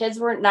 and her kids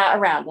were not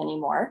around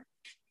anymore.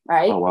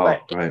 Right. Oh,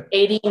 wow. Right.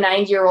 80,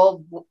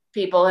 90-year-old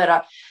people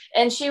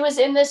and she was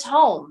in this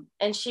home,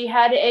 and she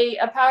had a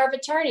power of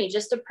attorney,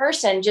 just a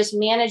person just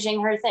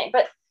managing her thing.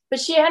 But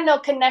she had no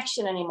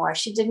connection anymore.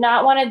 She did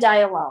not want to die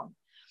alone.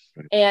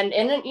 Right. And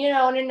in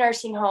a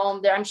nursing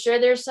home, I'm sure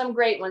there's some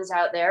great ones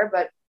out there,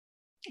 but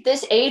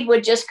this aide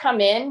would just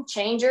come in,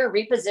 change her,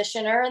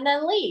 reposition her, and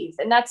then leave.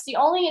 And that's the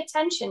only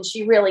attention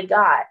she really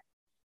got,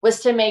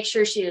 was to make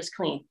sure she was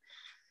clean.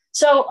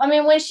 So,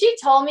 when she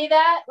told me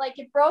that, like,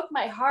 it broke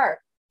my heart.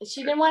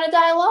 She didn't want to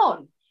die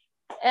alone.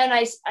 And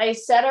I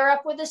set her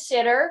up with a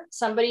sitter,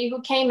 somebody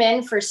who came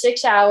in for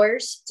 6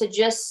 hours to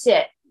just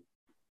sit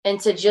and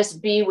to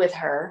just be with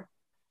her.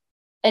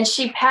 And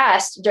she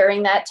passed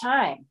during that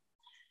time.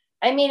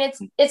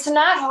 It's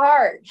not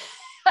hard.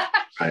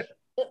 Right.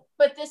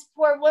 But this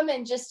poor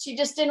woman she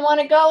just didn't want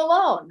to go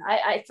alone.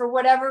 I for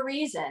whatever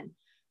reason.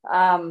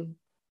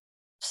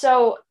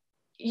 So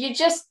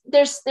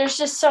there's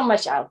just so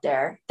much out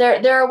there.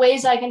 There are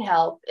ways I can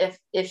help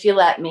if you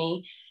let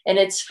me, and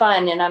it's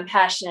fun, and I'm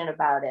passionate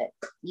about it.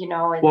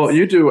 Well,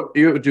 you do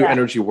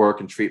energy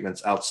work and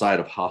treatments outside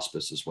of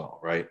hospice as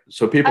well, right?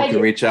 So people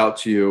can reach out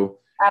to you.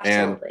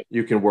 Absolutely. And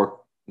you can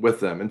work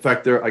with them. In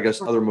fact, there are, I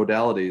guess, other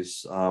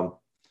modalities.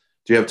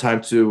 Do you have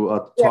time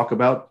to talk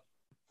about?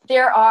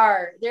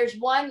 There's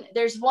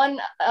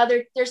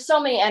so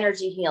many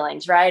energy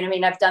healings,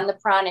 right? I've done the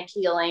pranic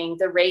healing.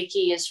 The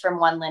Reiki is from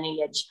one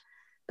lineage,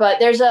 but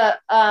there's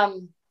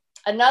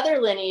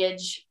another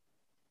lineage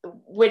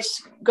which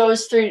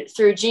goes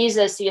through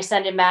Jesus, the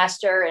Ascended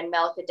Master, and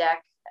Melchizedek,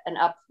 and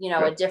up,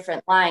 a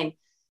different line.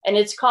 And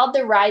it's called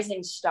the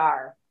Rising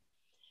Star.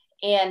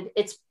 And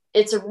it's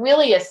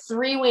really a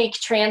 3-week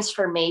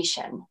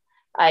transformation,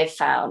 I've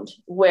found,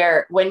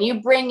 where when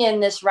you bring in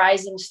this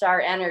rising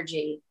star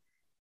energy,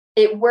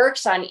 it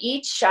works on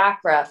each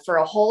chakra for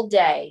a whole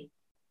day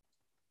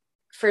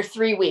for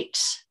 3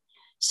 weeks.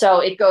 So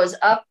it goes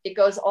up, it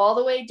goes all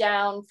the way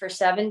down for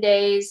 7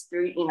 days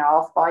through,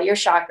 all your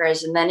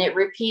chakras, and then it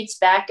repeats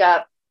back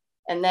up,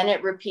 and then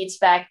it repeats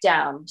back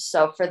down.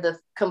 So for the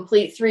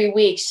complete 3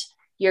 weeks,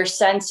 you're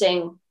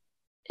sensing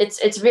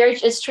it's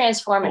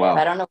transformative. Wow.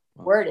 I don't know what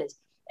the word is.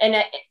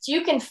 And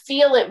you can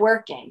feel it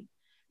working.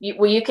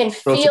 You can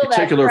feel it's a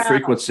particular that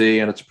frequency,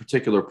 and it's a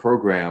particular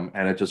program,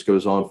 and it just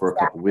goes on for a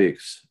couple of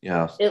weeks.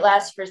 Yeah. It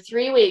lasts for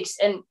 3 weeks.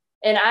 And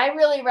I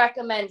really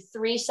recommend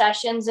 3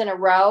 sessions in a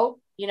row.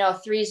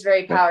 3 is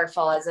very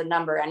powerful as a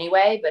number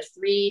anyway, but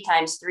 3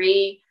 times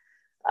 3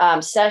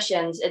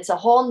 sessions, it's a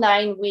whole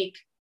 9-week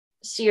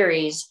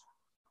series.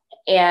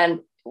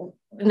 And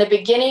in the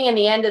beginning and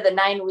the end of the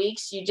 9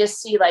 weeks, you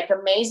just see like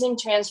amazing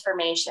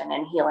transformation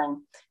and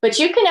healing, but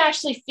you can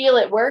actually feel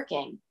it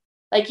working.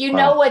 Like,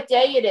 know what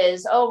day it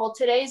is. Oh, well,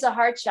 today's a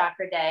heart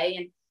chakra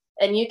day.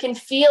 and you can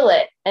feel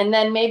it. And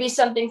then maybe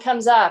something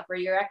comes up, or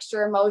you're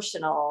extra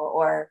emotional,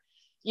 or,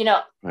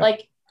 right.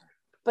 Like,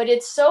 but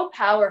it's so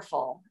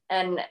powerful.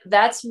 And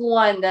that's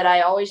one that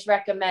I always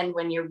recommend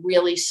when you're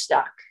really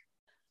stuck.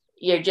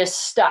 You're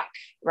just stuck,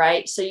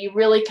 right? So you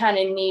really kind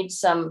of need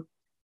some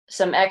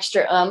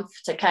extra oomph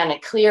to kind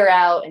of clear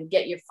out and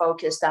get you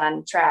focused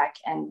on track.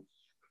 And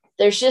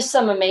there's just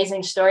some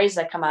amazing stories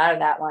that come out of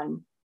that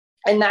one.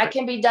 And that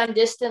can be done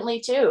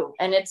distantly too.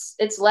 And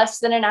it's less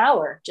than an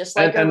hour, just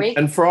like a Reiki.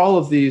 And for all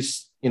of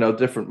these,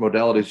 different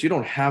modalities, you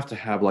don't have to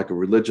have like a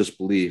religious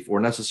belief or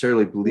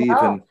necessarily believe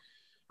in,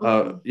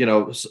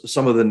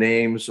 some of the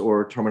names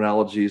or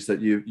terminologies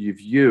that you've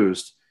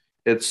used.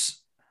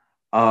 It's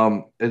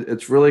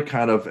really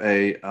kind of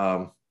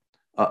a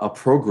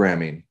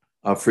programming,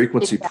 a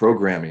frequency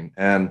programming.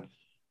 And,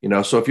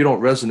 so if you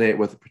don't resonate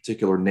with a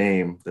particular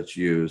name that's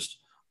used,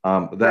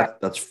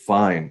 that's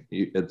fine.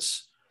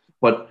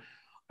 But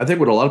I think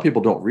what a lot of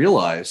people don't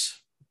realize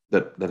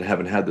that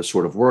haven't had this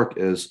sort of work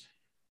is,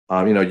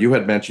 you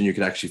had mentioned you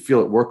can actually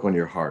feel it work on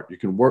your heart. You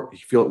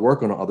feel it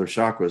work on other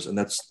chakras. And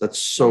that's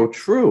so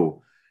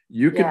true.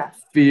 You can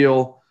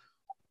feel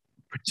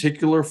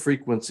particular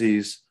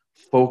frequencies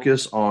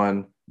focus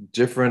on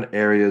different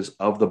areas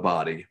of the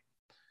body.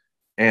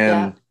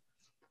 And,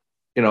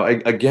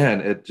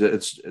 again,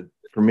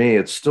 for me,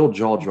 it's still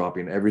jaw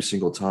dropping every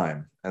single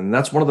time. And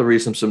that's one of the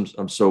reasons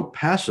I'm so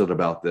passionate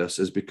about this,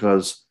 is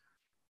because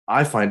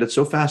I find it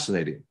so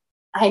fascinating.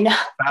 I know.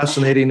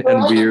 Fascinating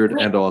and weird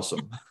and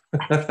awesome.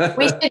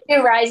 We should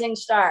do Rising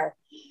Star.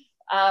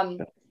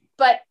 And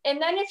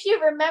then if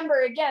you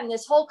remember, again,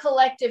 this whole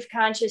collective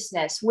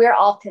consciousness, we're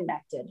all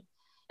connected.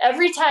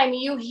 Every time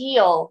you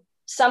heal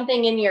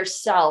something in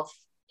yourself,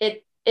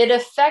 it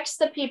affects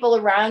the people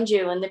around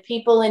you and the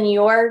people in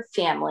your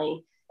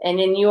family and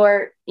in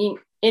your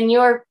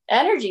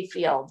energy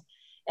field.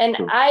 And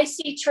I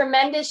see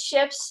tremendous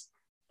shifts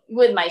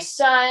with my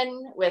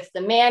son, with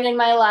the man in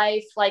my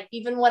life, like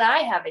even when I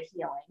have a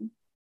healing,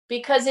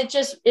 because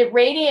it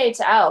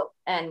radiates out,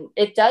 and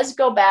it does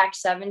go back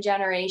 7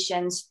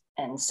 generations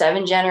and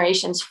 7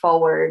 generations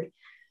forward.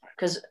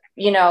 Because,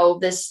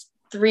 this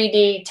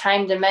 3D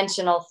time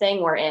dimensional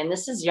thing we're in,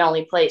 this is the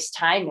only place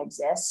time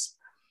exists.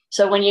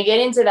 So when you get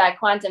into that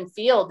quantum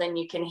field, then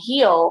you can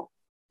heal,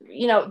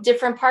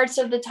 different parts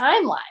of the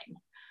timeline.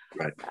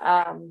 Right.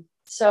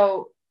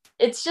 So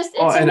it's just,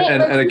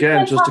 and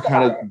again, just to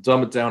kind of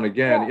dumb it down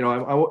again,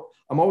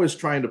 I'm always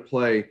trying to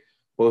play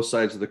both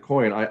sides of the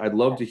coin. I'd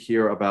love to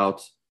hear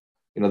about,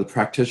 the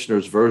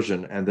practitioner's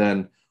version. And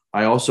then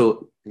I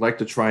also like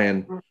to try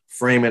and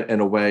frame it in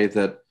a way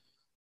that,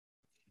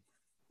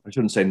 I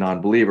shouldn't say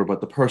non-believer,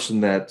 but the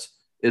person that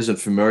isn't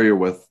familiar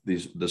with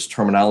this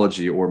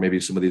terminology, or maybe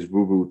some of these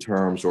woo-woo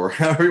terms, or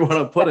however you want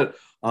to put it,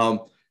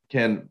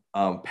 can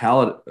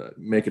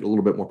make it a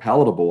little bit more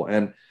palatable.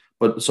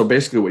 But so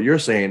basically what you're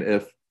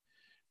saying,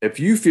 if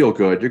you feel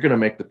good, you're going to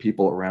make the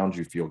people around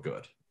you feel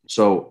good.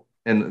 So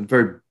in a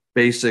very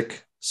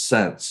basic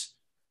sense,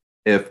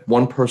 if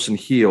one person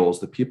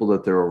heals, the people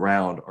that they're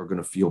around are going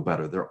to feel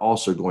better. They're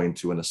also going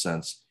to, in a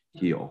sense,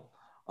 heal.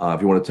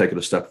 If you want to take it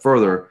a step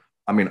further,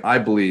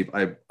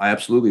 I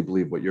absolutely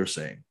believe what you're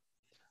saying.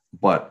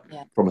 But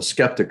from a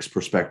skeptic's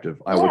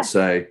perspective, I would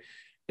say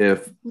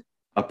if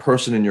a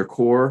person in your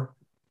core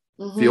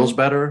feels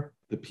better,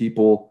 the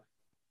people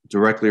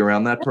directly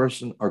around that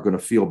person are going to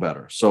feel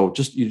better. So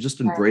you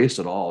just embrace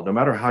it all. No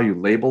matter how you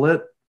label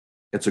it,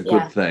 it's a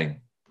good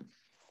thing.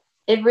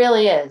 It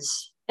really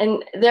is.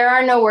 And there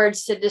are no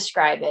words to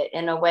describe it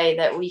in a way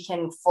that we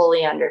can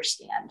fully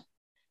understand.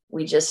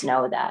 We just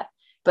know that.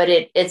 But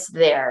it's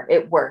there.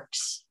 It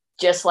works.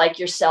 Just like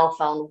your cell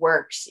phone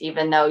works,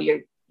 even though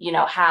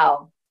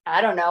how.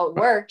 I don't know. It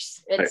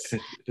works. It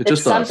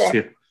just something.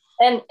 Does.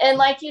 Yeah. And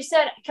like you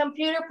said,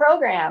 computer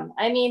program.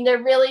 I mean,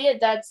 there really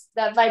is. That's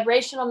that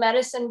vibrational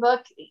medicine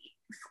book.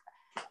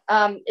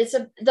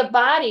 The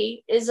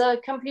body is a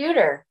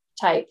computer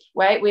type,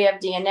 right? We have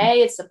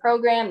DNA. It's the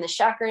program, the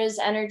chakras,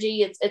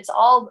 energy. It's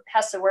all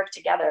has to work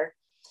together.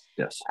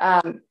 Yes.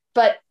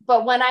 But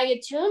when I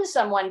attune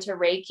someone to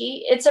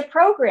Reiki, it's a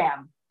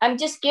program. I'm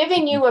just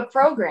giving you a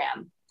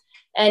program.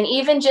 And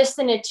even just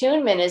an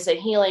attunement is a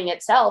healing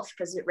itself,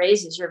 because it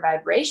raises your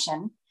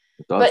vibration.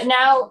 But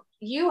now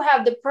you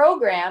have the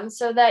program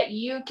so that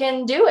you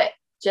can do it.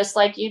 Just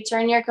like you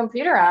turn your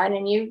computer on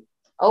and you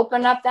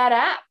open up that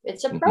app.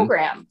 It's a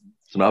program.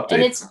 It's an update.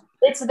 And it's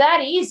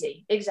that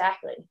easy.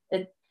 Exactly.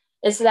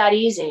 It's that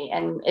easy.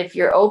 And if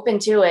you're open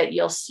to it,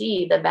 you'll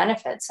see the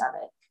benefits of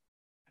it.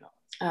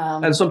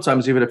 And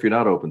sometimes even if you're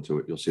not open to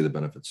it, you'll see the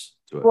benefits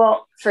to it.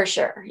 Well, for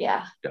sure.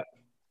 Yeah.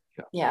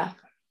 Yeah.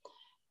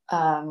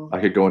 I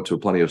could go into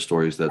plenty of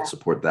stories that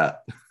support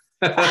that.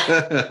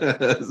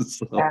 I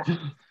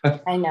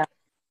know.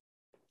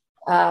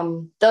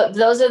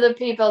 Those are the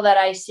people that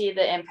I see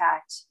the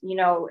impact,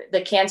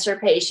 the cancer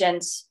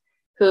patients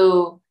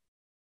who,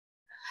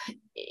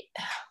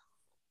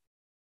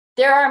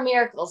 there are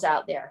miracles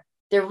out there.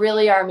 There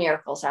really are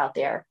miracles out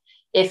there.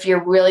 If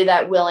you're really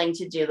that willing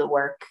to do the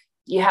work,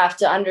 you have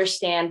to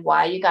understand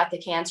why you got the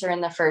cancer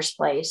in the first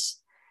place.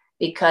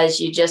 because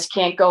you just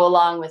can't go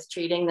along with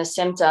treating the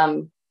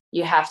symptom.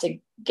 You have to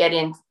get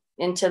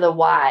into the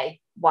why.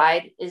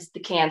 Why is the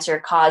cancer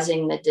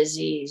causing the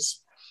disease?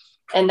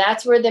 And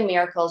that's where the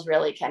miracles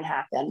really can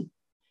happen.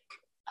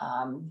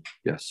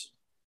 Yes.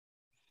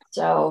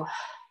 So.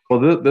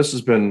 Well, this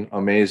has been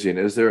amazing.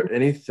 Is there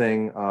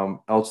anything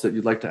else that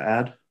you'd like to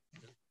add?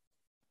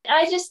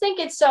 I just think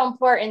it's so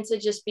important to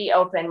just be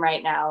open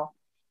right now.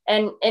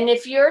 And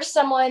if you're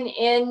someone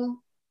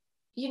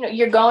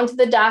you're going to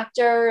the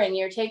doctor and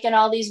you're taking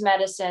all these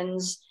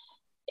medicines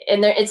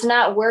and it's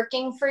not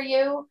working for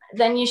you,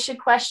 then you should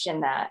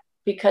question that,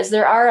 because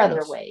there are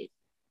other ways.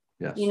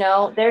 Yes.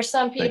 There's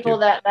some people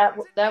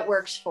that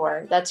works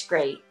for. That's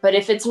great. But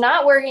if it's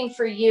not working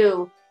for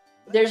you,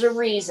 there's a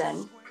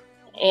reason,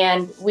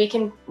 and we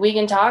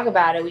can talk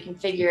about it. We can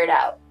figure it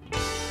out.